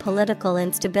recent political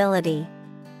instability.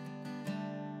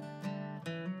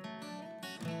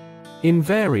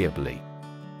 Invariably.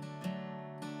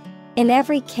 In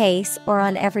every case or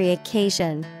on every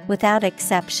occasion, without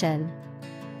exception.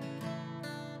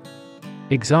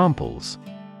 Examples: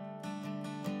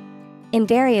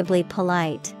 invariably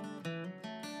polite,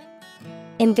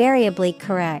 invariably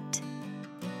correct.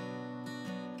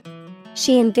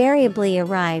 She invariably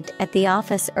arrived at the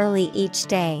office early each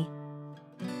day.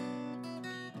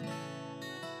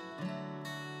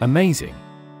 Amazing.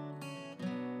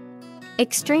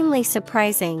 Extremely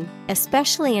surprising,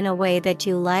 especially in a way that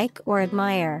you like or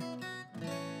admire.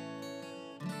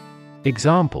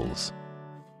 Examples: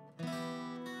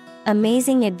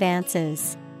 amazing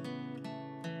advances,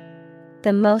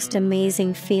 the most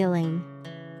amazing feeling.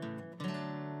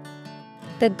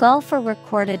 The golfer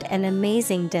recorded an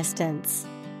amazing distance.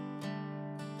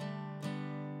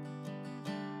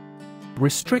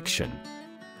 Restriction.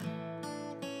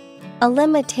 A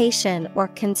limitation or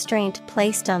constraint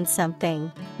placed on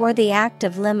something, or the act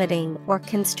of limiting or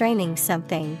constraining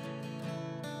something.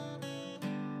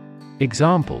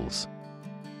 Examples: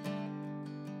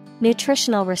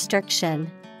 nutritional restriction,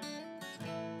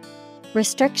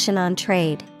 restriction on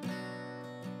trade.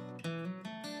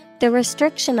 The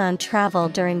restriction on travel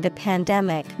during the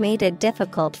pandemic made it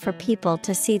difficult for people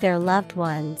to see their loved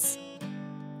ones.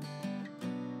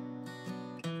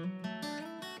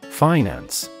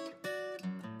 Finance.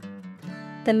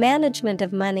 The management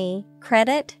of money,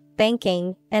 credit,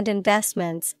 banking, and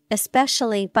investments,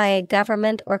 especially by a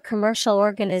government or commercial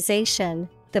organization,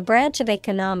 the branch of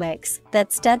economics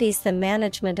that studies the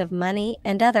management of money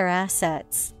and other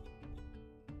assets.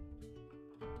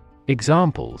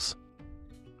 Examples: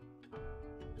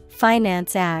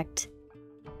 Finance Act.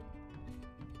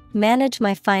 Manage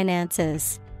my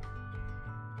finances.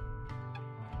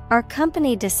 Our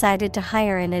company decided to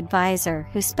hire an advisor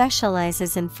who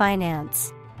specializes in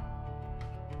finance.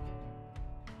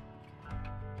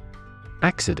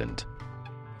 Accident.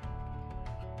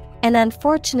 An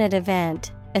unfortunate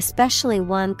event, especially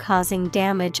one causing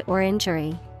damage or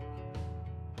injury.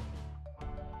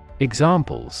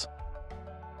 Examples: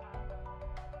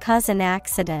 cause an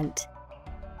accident,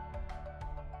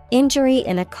 injury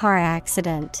in a car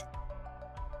accident.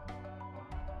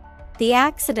 The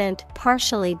accident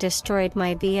partially destroyed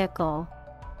my vehicle.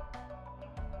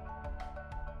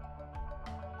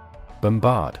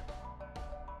 Bombard.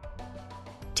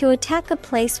 To attack a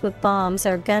place with bombs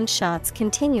or gunshots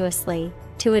continuously,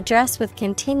 to address with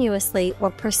continuously or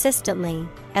persistently,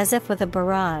 as if with a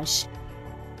barrage.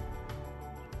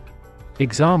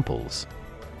 Examples: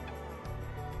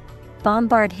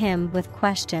 bombard him with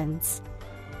questions.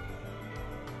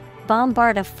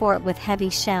 Bombard a fort with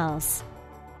heavy shells.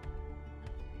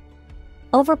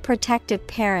 Overprotective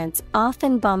parents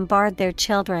often bombard their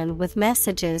children with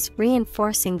messages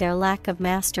reinforcing their lack of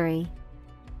mastery.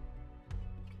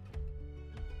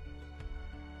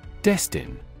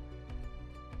 Destine.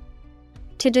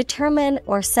 To determine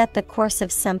or set the course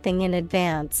of something in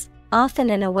advance, often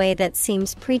in a way that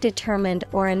seems predetermined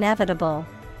or inevitable.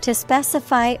 To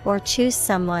specify or choose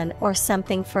someone or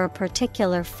something for a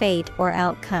particular fate or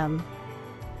outcome.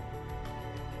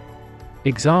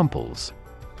 Examples: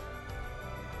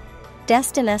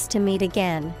 destine us to meet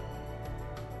again.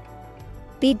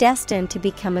 Be destined to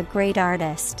become a great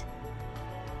artist.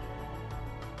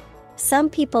 Some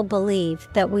people believe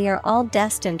that we are all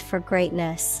destined for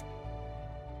greatness.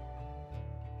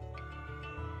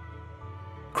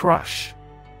 Crush.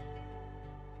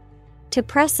 To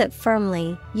press it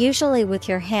firmly, usually with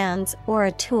your hands or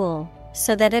a tool,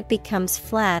 so that it becomes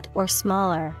flat or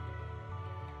smaller.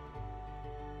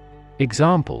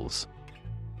 Examples: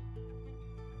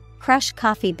 crush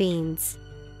coffee beans.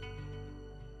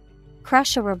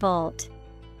 Crush a revolt.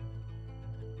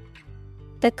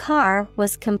 The car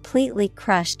was completely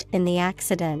crushed in the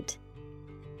accident.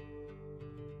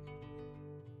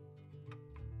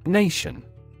 Nation.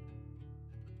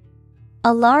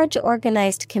 A large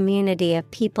organized community of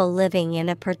people living in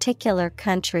a particular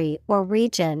country or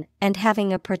region and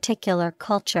having a particular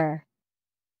culture.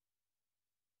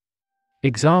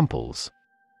 Examples: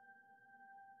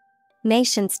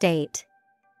 nation-state.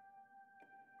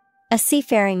 A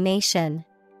seafaring nation.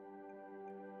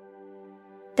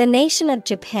 The nation of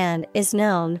Japan is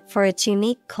known for its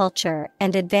unique culture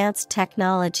and advanced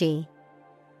technology.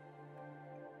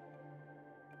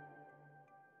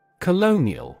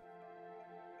 Colonial.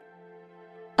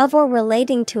 Of or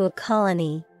relating to a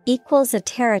colony, equals a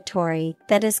territory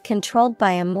that is controlled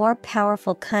by a more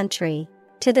powerful country,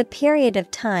 To the period of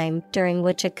time during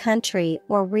which a country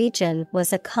or region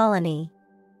was a colony.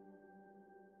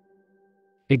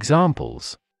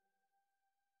 Examples: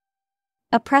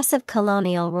 Oppressive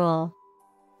colonial rule.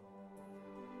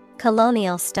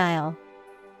 Colonial style.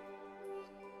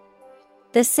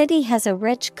 The city has a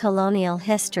rich colonial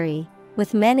history,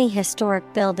 with many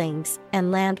historic buildings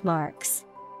and landmarks.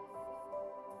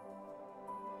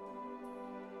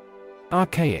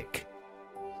 Archaic.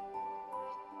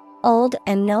 Old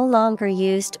and no longer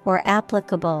used or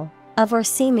applicable, of or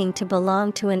seeming to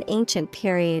belong to an ancient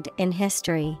period in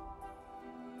history.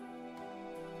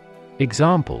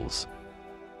 Examples: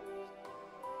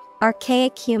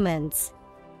 Archaic humans.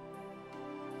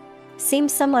 Seem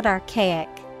somewhat archaic.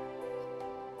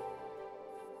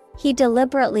 He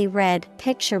deliberately read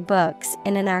picture books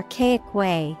in an archaic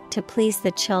way to please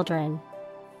the children.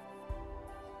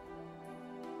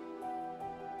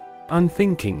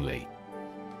 Unthinkingly.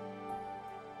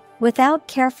 Without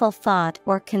careful thought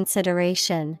or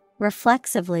consideration,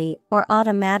 reflexively or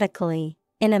automatically,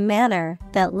 in a manner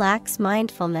that lacks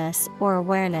mindfulness or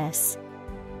awareness.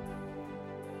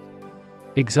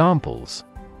 Examples: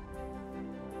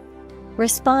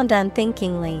 Respond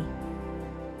unthinkingly.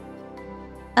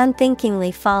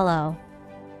 Unthinkingly follow.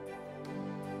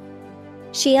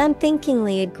 She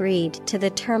unthinkingly agreed to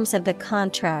the terms of the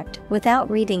contract without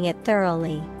reading it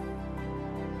thoroughly.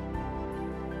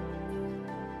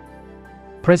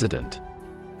 President.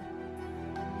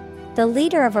 The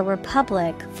leader of a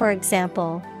republic, for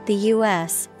example, the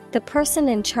U.S., the person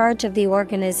in charge of the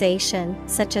organization,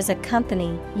 such as a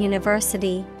company,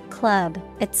 university, club,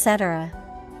 etc.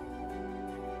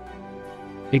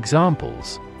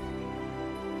 Examples: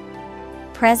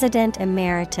 President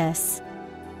Emeritus.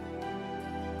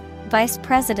 Vice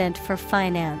President for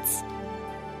Finance.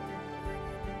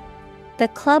 The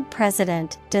club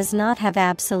president does not have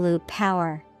absolute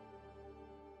power.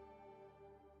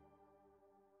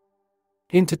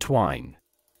 Intertwine.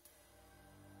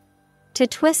 To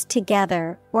twist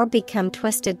together or become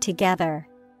twisted together.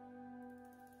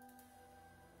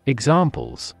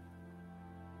 Examples: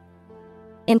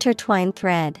 Intertwine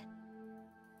thread.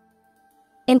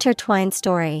 Intertwine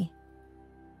story.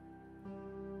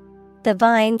 The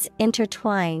vines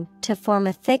intertwine to form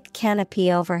a thick canopy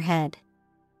overhead.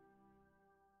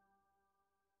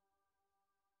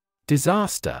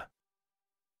 Disaster.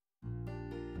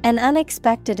 An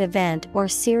unexpected event or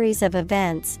series of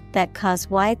events that cause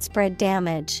widespread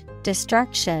damage,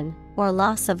 destruction, or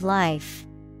loss of life.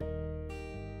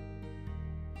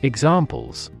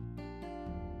 Examples: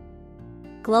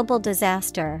 Global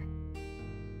disaster.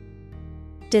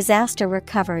 Disaster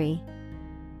recovery.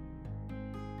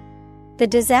 The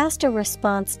disaster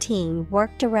response team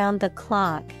worked around the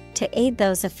clock to aid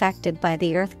those affected by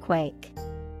the earthquake.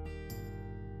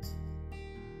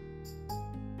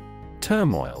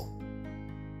 Turmoil.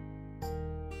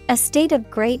 A state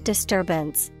of great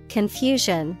disturbance,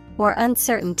 confusion, or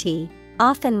uncertainty,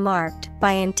 often marked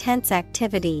by intense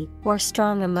activity or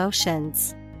strong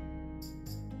emotions.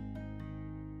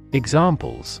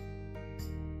 Examples: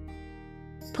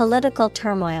 Political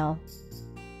turmoil.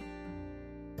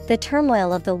 The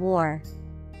turmoil of the war.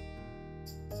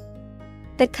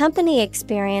 The company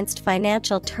experienced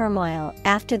financial turmoil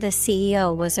after the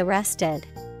CEO was arrested.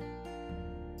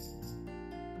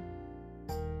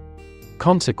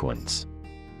 Consequence.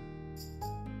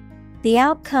 The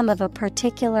outcome of a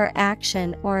particular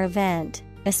action or event,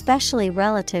 especially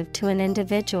relative to an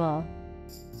individual.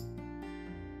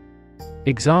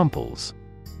 Examples: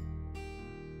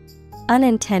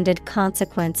 Unintended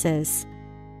consequences.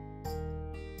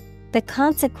 The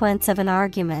consequence of an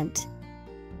argument.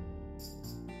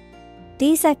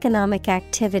 These economic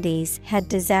activities had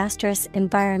disastrous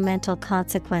environmental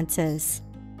consequences.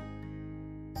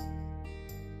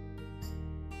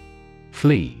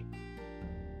 Flee.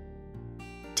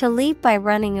 To leave by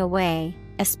running away,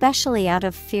 especially out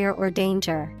of fear or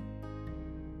danger.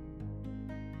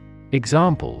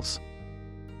 Examples: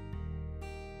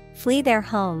 Flee their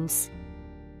homes.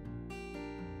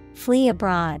 Flee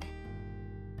abroad.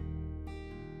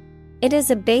 It is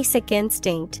a basic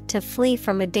instinct to flee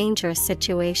from a dangerous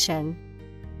situation.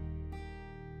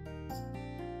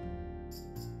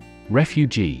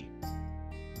 Refugee.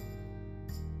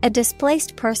 A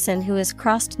displaced person who has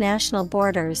crossed national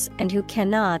borders and who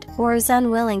cannot or is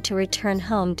unwilling to return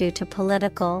home due to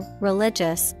political,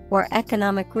 religious, or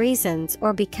economic reasons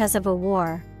or because of a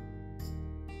war.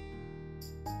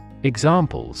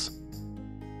 Examples: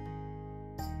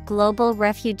 Global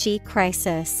refugee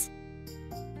crisis.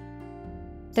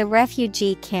 The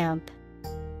refugee camp.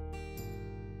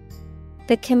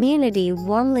 The community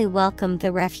warmly welcomed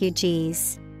the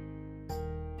refugees.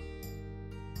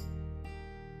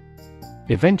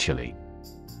 Eventually.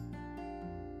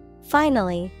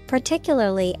 Finally,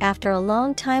 particularly after a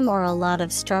long time or a lot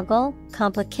of struggle,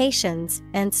 complications,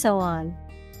 and so on.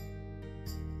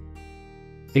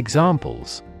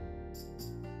 Examples: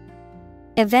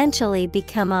 eventually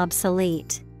become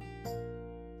obsolete.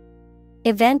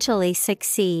 Eventually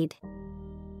succeed.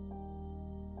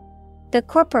 The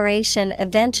corporation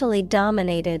eventually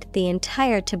dominated the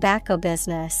entire tobacco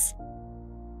business.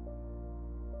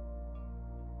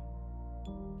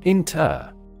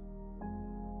 Inter.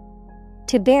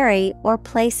 To bury or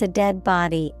place a dead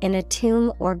body in a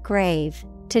tomb or grave,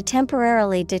 to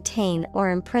temporarily detain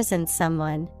or imprison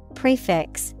someone.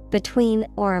 Prefix, between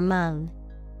or among.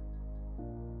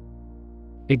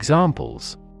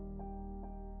 Examples: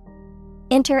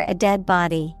 inter a dead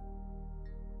body.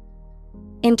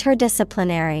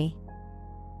 Interdisciplinary.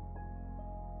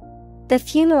 The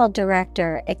funeral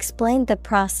director explained the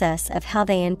process of how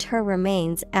they inter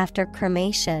remains after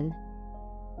cremation.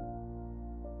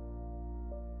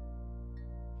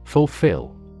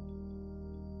 Fulfill.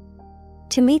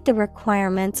 To meet the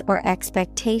requirements or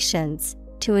expectations,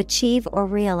 to achieve or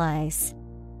realize.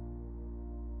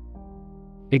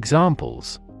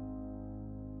 Examples: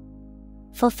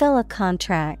 fulfill a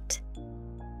contract.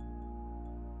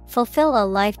 Fulfill a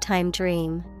lifetime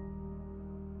dream.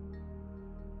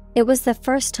 It was the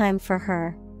first time for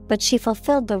her, but she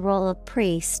fulfilled the role of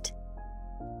priest.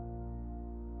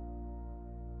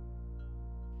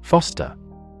 Foster.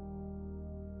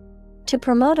 To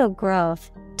promote a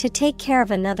growth, to take care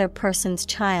of another person's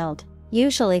child,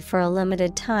 usually for a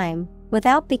limited time,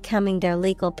 without becoming their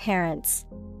legal parents.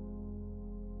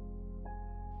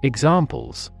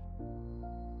 Examples: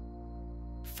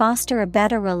 foster a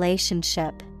better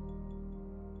relationship.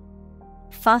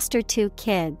 Foster 2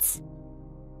 kids.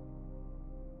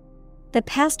 The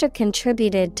pastor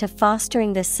contributed to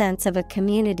fostering the sense of a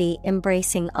community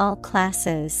embracing all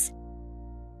classes.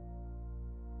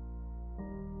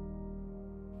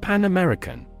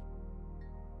 Pan-American.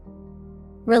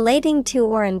 Relating to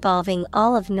or involving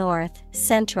all of North,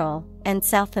 Central, and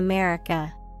South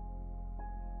America.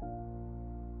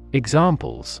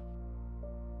 Examples: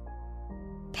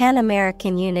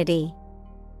 Pan-American unity.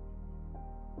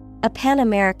 A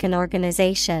Pan-American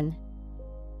organization.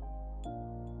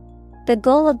 The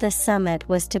goal of the summit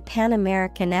was to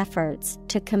Pan-American efforts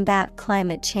to combat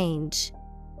climate change.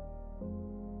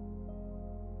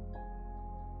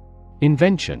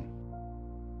 Invention.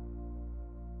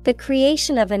 The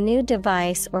creation of a new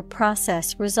device or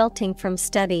process resulting from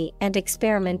study and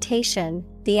experimentation,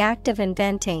 the act of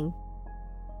inventing.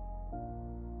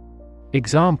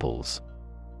 Examples: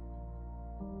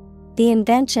 the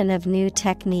invention of new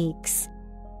techniques.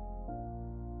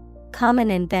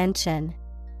 Common invention.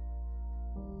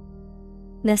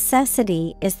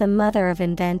 Necessity is the mother of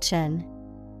invention.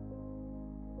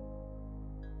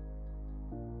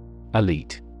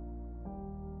 Elite.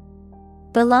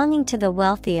 Belonging to the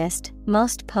wealthiest,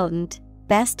 most potent,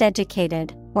 best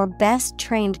educated, or best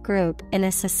trained group in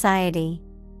a society.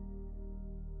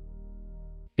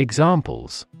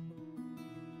 Examples: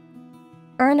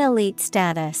 earn elite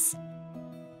status.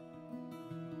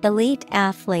 Elite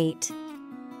athlete.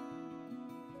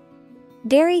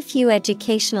 Very few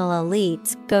educational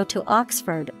elites go to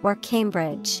Oxford or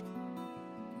Cambridge.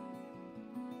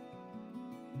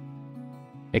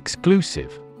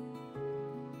 Exclusive.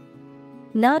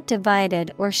 Not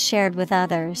divided or shared with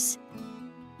others.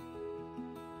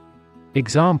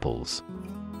 Examples: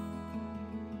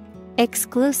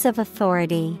 exclusive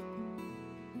authority.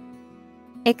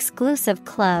 Exclusive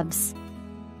clubs.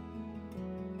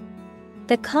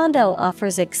 The condo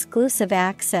offers exclusive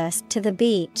access to the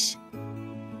beach.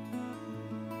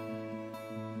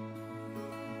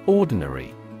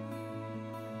 Ordinary.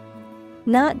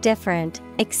 Not different,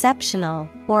 exceptional,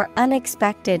 or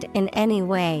unexpected in any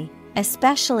way,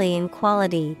 especially in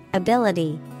quality,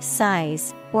 ability,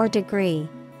 size, or degree.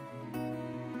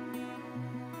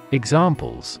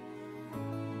 Examples: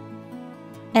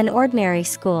 an ordinary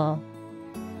school.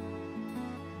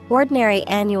 Ordinary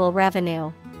annual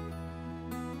revenue.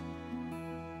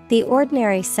 The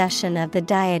ordinary session of the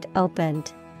Diet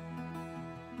opened.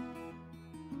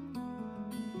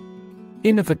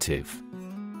 Innovative.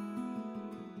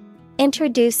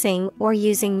 Introducing or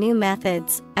using new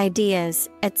methods, ideas,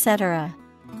 etc.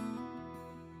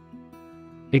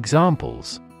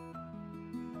 Examples: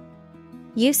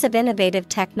 use of innovative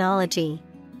technology.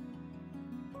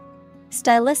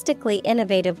 Stylistically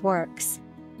innovative works.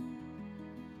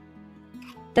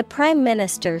 The Prime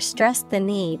Minister stressed the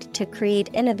need to create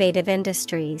innovative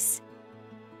industries.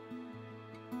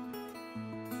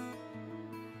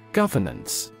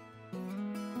 Governance.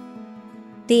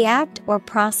 The act or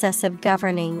process of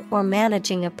governing or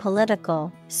managing a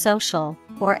political, social,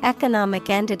 or economic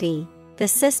entity, the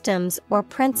systems or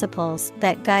principles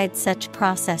that guide such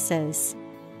processes.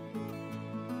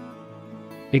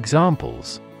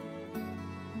 Examples: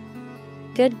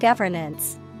 good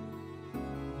governance,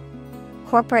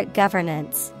 corporate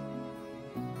governance.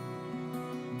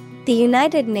 The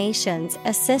United Nations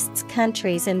assists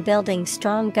countries in building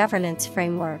strong governance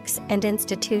frameworks and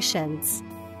institutions.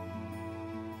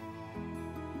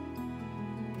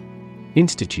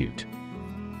 Institute.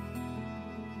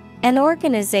 An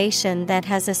organization that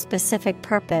has a specific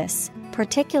purpose,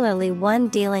 particularly one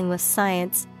dealing with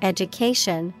science,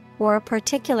 education, or a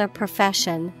particular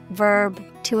profession. Verb,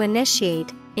 to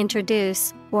initiate,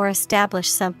 introduce, or establish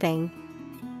something.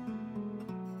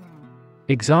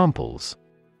 Examples: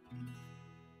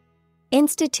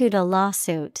 institute a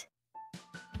lawsuit,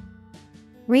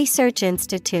 research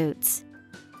institutes.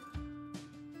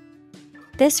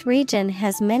 This region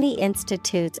has many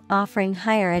institutes offering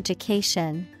higher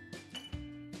education.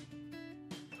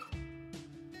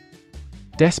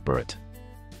 Desperate.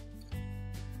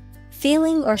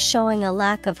 Feeling or showing a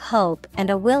lack of hope and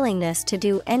a willingness to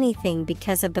do anything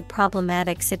because of the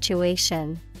problematic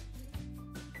situation.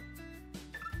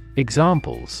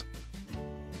 Examples: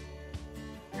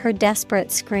 her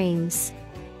desperate screams,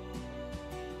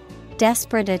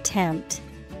 desperate attempt.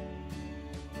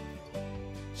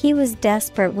 He was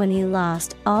desperate when he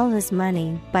lost all his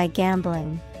money by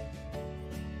gambling.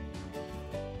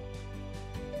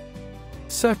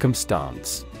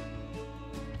 Circumstance.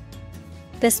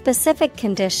 The specific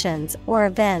conditions or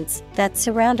events that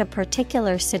surround a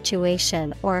particular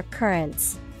situation or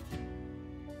occurrence.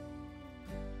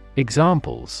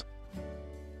 Examples: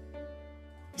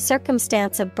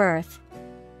 circumstance of birth,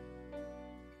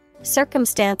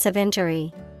 circumstance of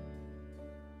injury.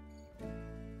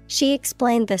 She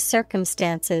explained the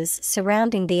circumstances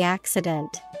surrounding the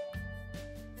accident.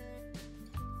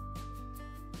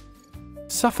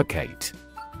 Suffocate.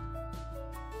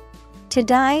 To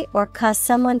die or cause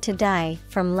someone to die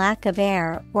from lack of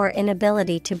air or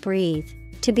inability to breathe.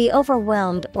 To be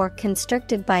overwhelmed or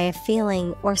constricted by a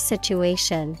feeling or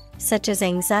situation, such as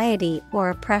anxiety or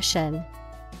oppression.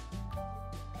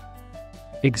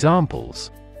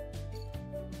 Examples: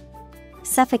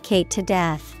 suffocate to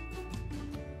death,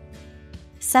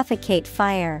 suffocate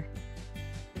fire.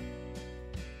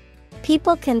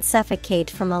 People can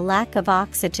suffocate from a lack of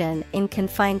oxygen in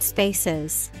confined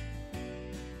spaces.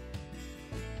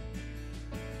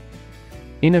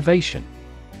 Innovation.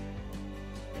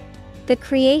 The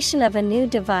creation of a new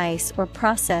device or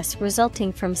process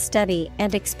resulting from study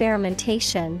and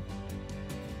experimentation.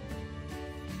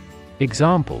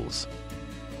 Examples: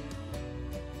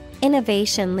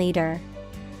 innovation leader,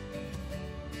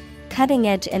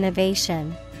 cutting-edge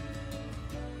innovation.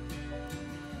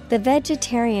 The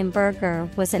vegetarian burger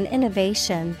was an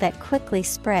innovation that quickly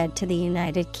spread to the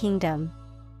United Kingdom.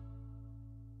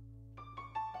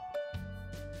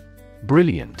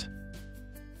 Brilliant.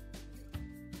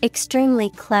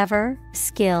 Extremely clever,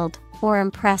 skilled, or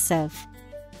impressive.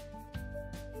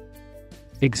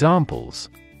 Examples: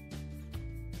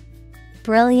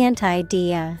 brilliant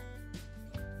idea,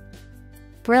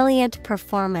 brilliant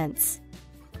performance.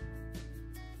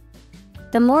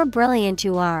 The more brilliant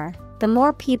you are, the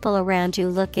more people around you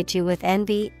look at you with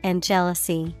envy and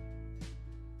jealousy.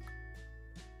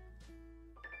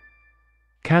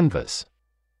 Canvas.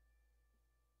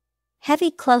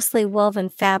 Heavy, closely woven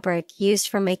fabric used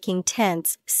for making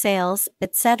tents, sails,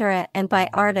 etc., and by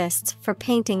artists for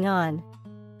painting on.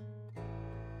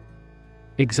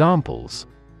 Examples: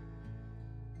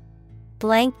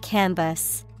 blank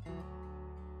canvas,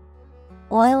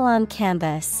 oil on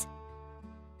canvas.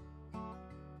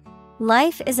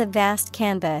 Life is a vast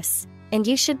canvas, and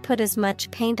you should put as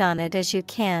much paint on it as you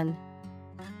can.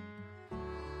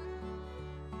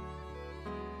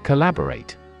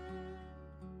 Collaborate.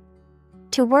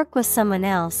 To work with someone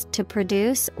else to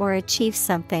produce or achieve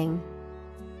something.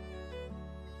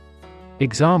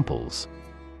 Examples: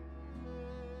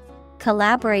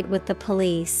 collaborate with the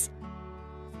police,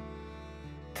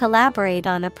 collaborate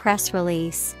on a press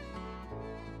release.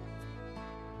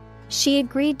 She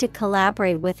agreed to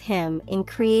collaborate with him in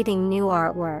creating new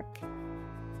artwork.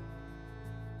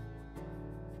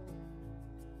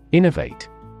 Innovate.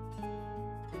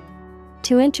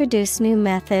 To introduce new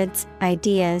methods,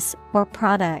 ideas, or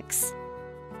products.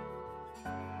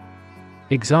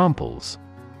 Examples: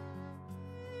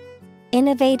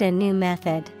 Innovate a new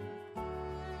method.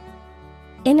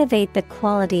 Innovate the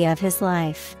quality of his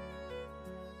life.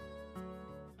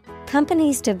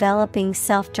 Companies developing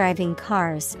self-driving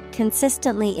cars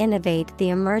consistently innovate the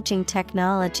emerging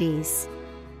technologies.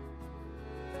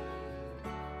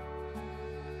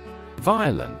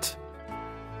 Violent.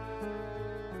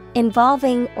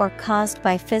 Involving or caused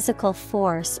by physical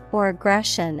force or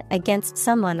aggression against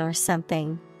someone or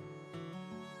something.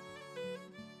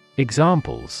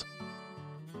 Examples: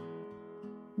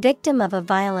 Victim of a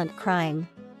violent crime.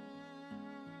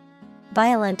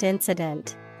 Violent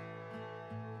incident.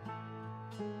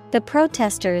 The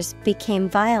protesters became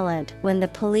violent when the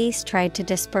police tried to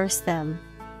disperse them.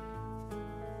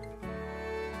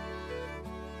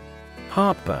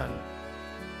 Heartburn.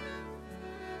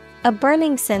 A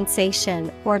burning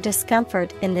sensation or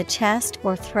discomfort in the chest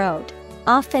or throat,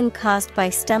 often caused by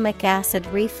stomach acid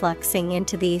refluxing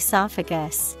into the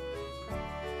esophagus.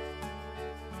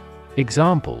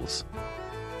 Examples: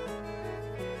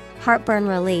 Heartburn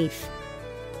relief.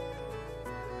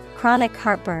 Chronic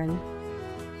heartburn.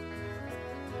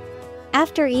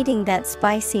 After eating that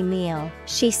spicy meal,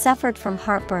 she suffered from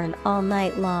heartburn all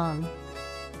night long.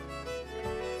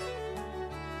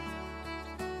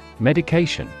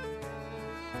 Medication.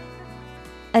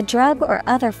 A drug or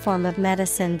other form of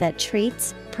medicine that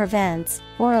treats, prevents,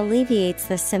 or alleviates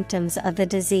the symptoms of the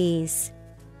disease.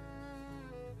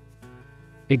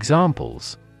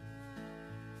 Examples: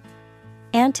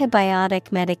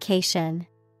 Antibiotic medication.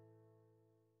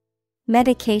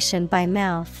 Medication by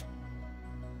mouth.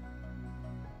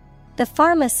 The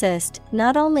pharmacist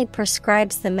not only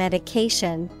prescribes the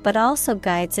medication but also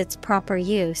guides its proper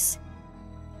use.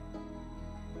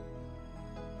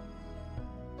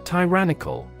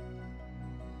 Tyrannical.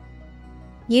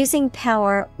 Using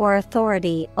power or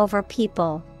authority over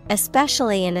people,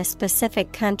 especially in a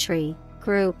specific country,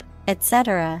 group,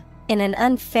 etc., in an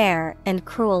unfair and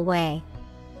cruel way.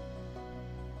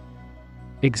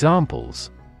 Examples: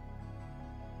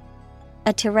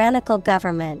 A tyrannical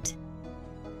government.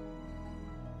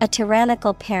 A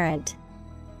tyrannical parent.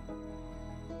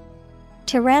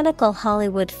 Tyrannical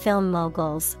Hollywood film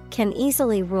moguls can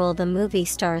easily rule the movie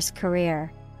star's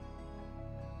career.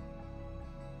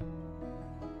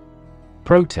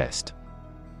 Protest.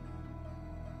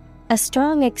 A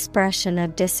strong expression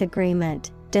of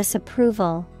disagreement,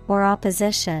 disapproval, or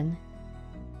opposition.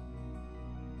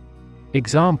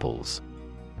 Examples: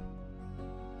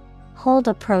 Hold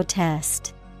a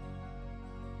protest.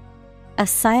 A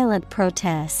silent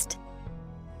protest.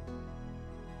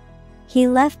 He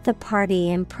left the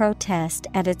party in protest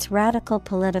at its radical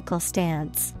political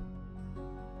stance.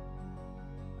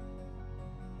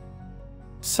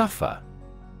 Suffer.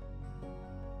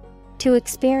 To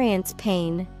experience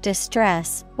pain,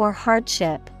 distress, or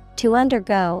hardship, to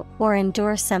undergo or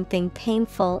endure something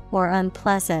painful or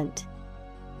unpleasant.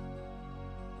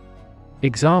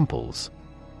 Examples: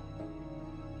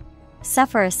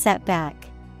 Suffer a setback.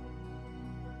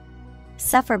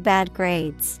 Suffer bad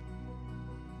grades.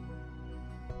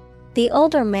 The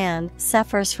older man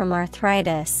suffers from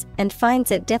arthritis and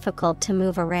finds it difficult to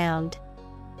move around.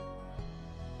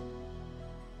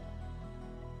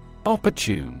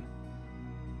 Opportune.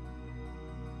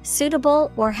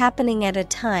 Suitable or happening at a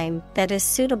time that is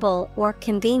suitable or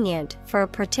convenient for a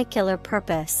particular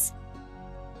purpose.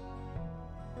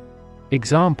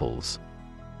 Examples: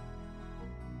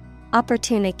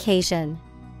 Opportune occasion.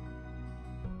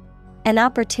 An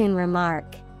opportune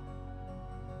remark.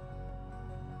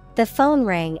 The phone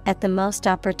rang at the most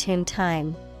opportune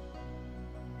time.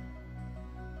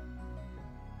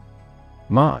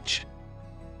 March.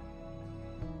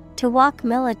 To walk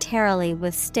militarily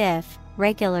with stiff,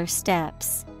 regular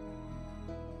steps.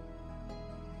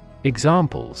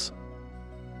 Examples: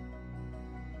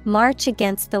 March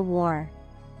against the war.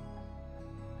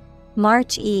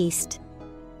 March east.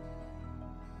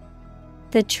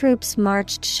 The troops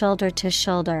marched shoulder to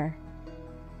shoulder.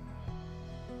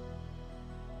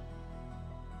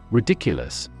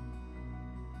 Ridiculous.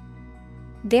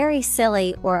 Very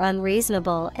silly or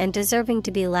unreasonable and deserving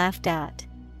to be laughed at.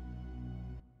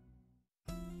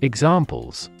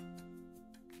 Examples: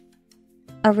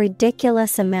 A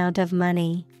ridiculous amount of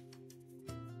money.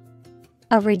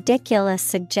 A ridiculous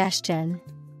suggestion.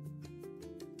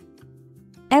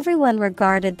 Everyone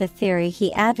regarded the theory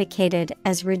he advocated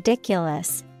as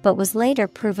ridiculous, but was later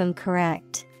proven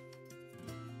correct.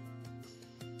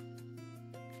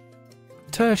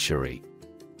 Tertiary.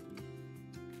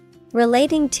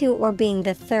 Relating to or being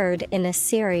the third in a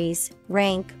series,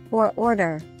 rank, or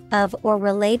order of or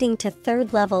relating to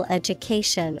third-level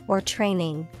education or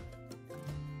training.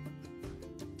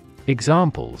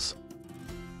 Examples: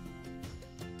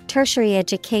 Tertiary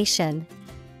education.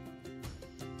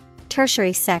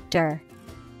 Tertiary sector.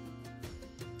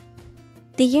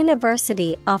 The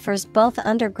university offers both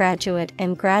undergraduate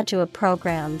and graduate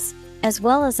programs, as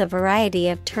well as a variety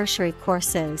of tertiary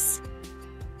courses.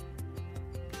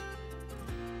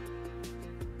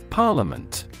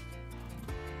 Parliament.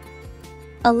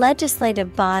 A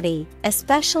legislative body,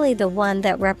 especially the one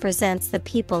that represents the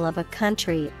people of a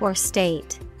country or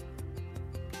state.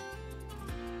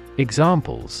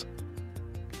 Examples: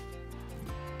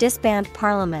 Disband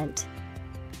parliament.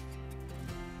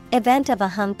 Event of a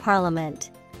hung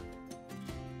parliament.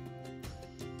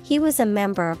 He was a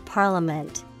member of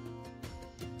parliament.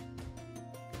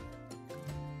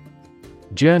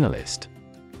 Journalist.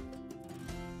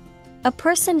 A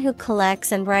person who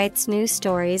collects and writes news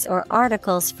stories or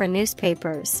articles for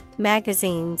newspapers,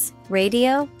 magazines,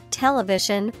 radio,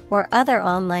 television, or other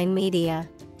online media.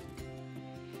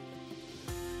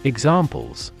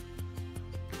 Examples: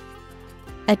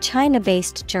 A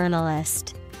China-based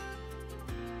journalist.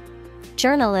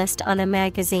 Journalist on a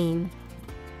magazine.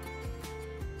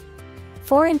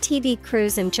 Foreign TV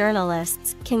crews and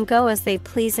journalists can go as they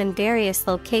please in various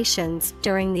locations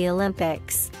during the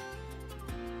Olympics.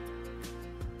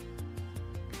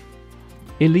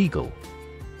 Illegal.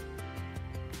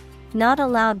 Not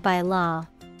allowed by law.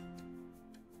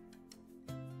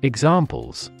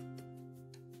 Examples: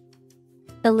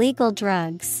 Illegal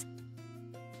drugs.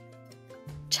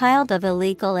 Child of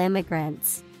illegal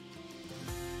immigrants.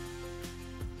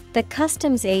 The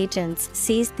customs agents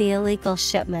seized the illegal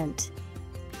shipment.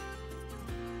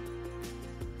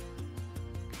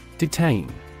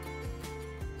 Detain.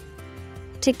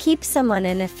 To keep someone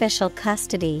in official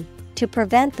custody, to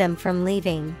prevent them from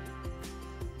leaving.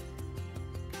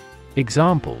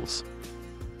 Examples: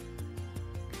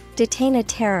 Detain a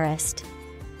terrorist.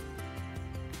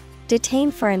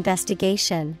 Detain for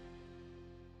investigation.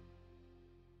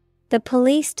 The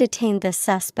police detained the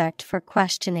suspect for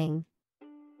questioning.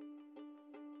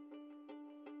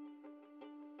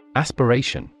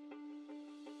 Aspiration.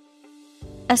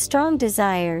 A strong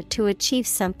desire to achieve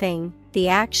something, the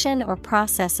action or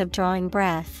process of drawing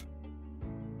breath.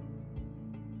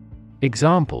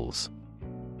 Examples: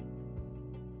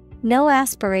 No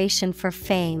aspiration for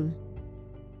fame.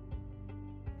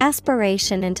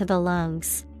 Aspiration into the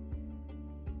lungs.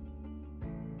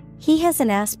 He has an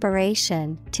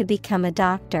aspiration to become a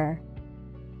doctor.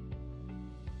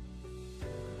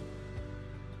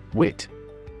 Wit.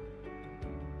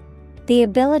 The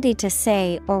ability to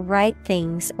say or write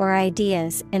things or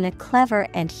ideas in a clever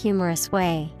and humorous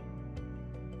way.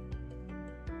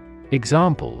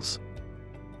 Examples: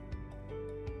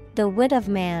 The wit of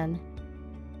man.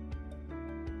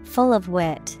 Full of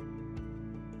wit.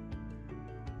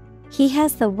 He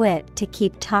has the wit to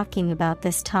keep talking about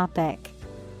this topic.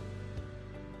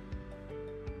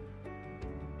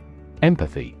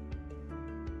 Empathy.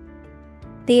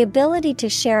 The ability to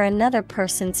share another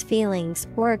person's feelings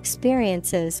or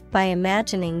experiences by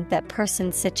imagining that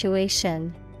person's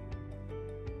situation.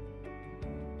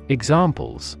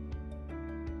 Examples: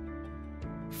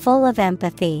 Full of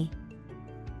empathy.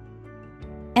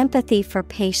 Empathy for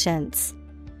patients.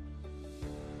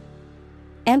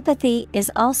 Empathy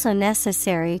is also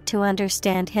necessary to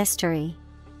understand history.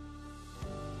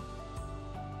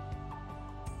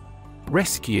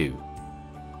 Rescue.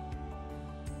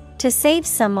 To save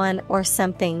someone or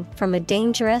something from a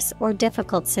dangerous or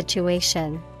difficult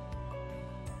situation.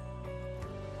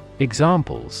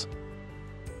 Examples: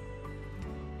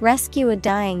 Rescue a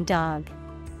dying dog.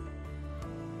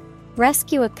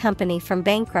 Rescue a company from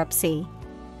bankruptcy.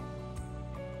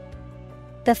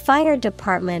 The fire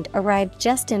department arrived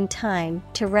just in time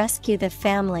to rescue the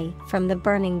family from the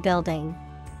burning building.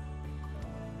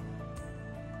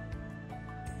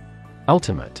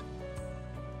 Ultimate.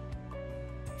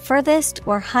 Furthest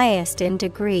or highest in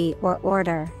degree or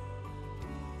order.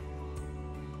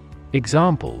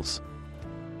 Examples: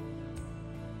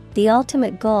 The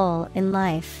ultimate goal in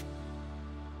life.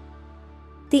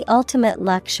 The ultimate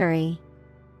luxury.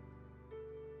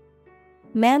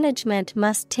 Management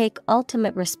must take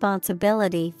ultimate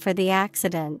responsibility for the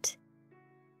accident.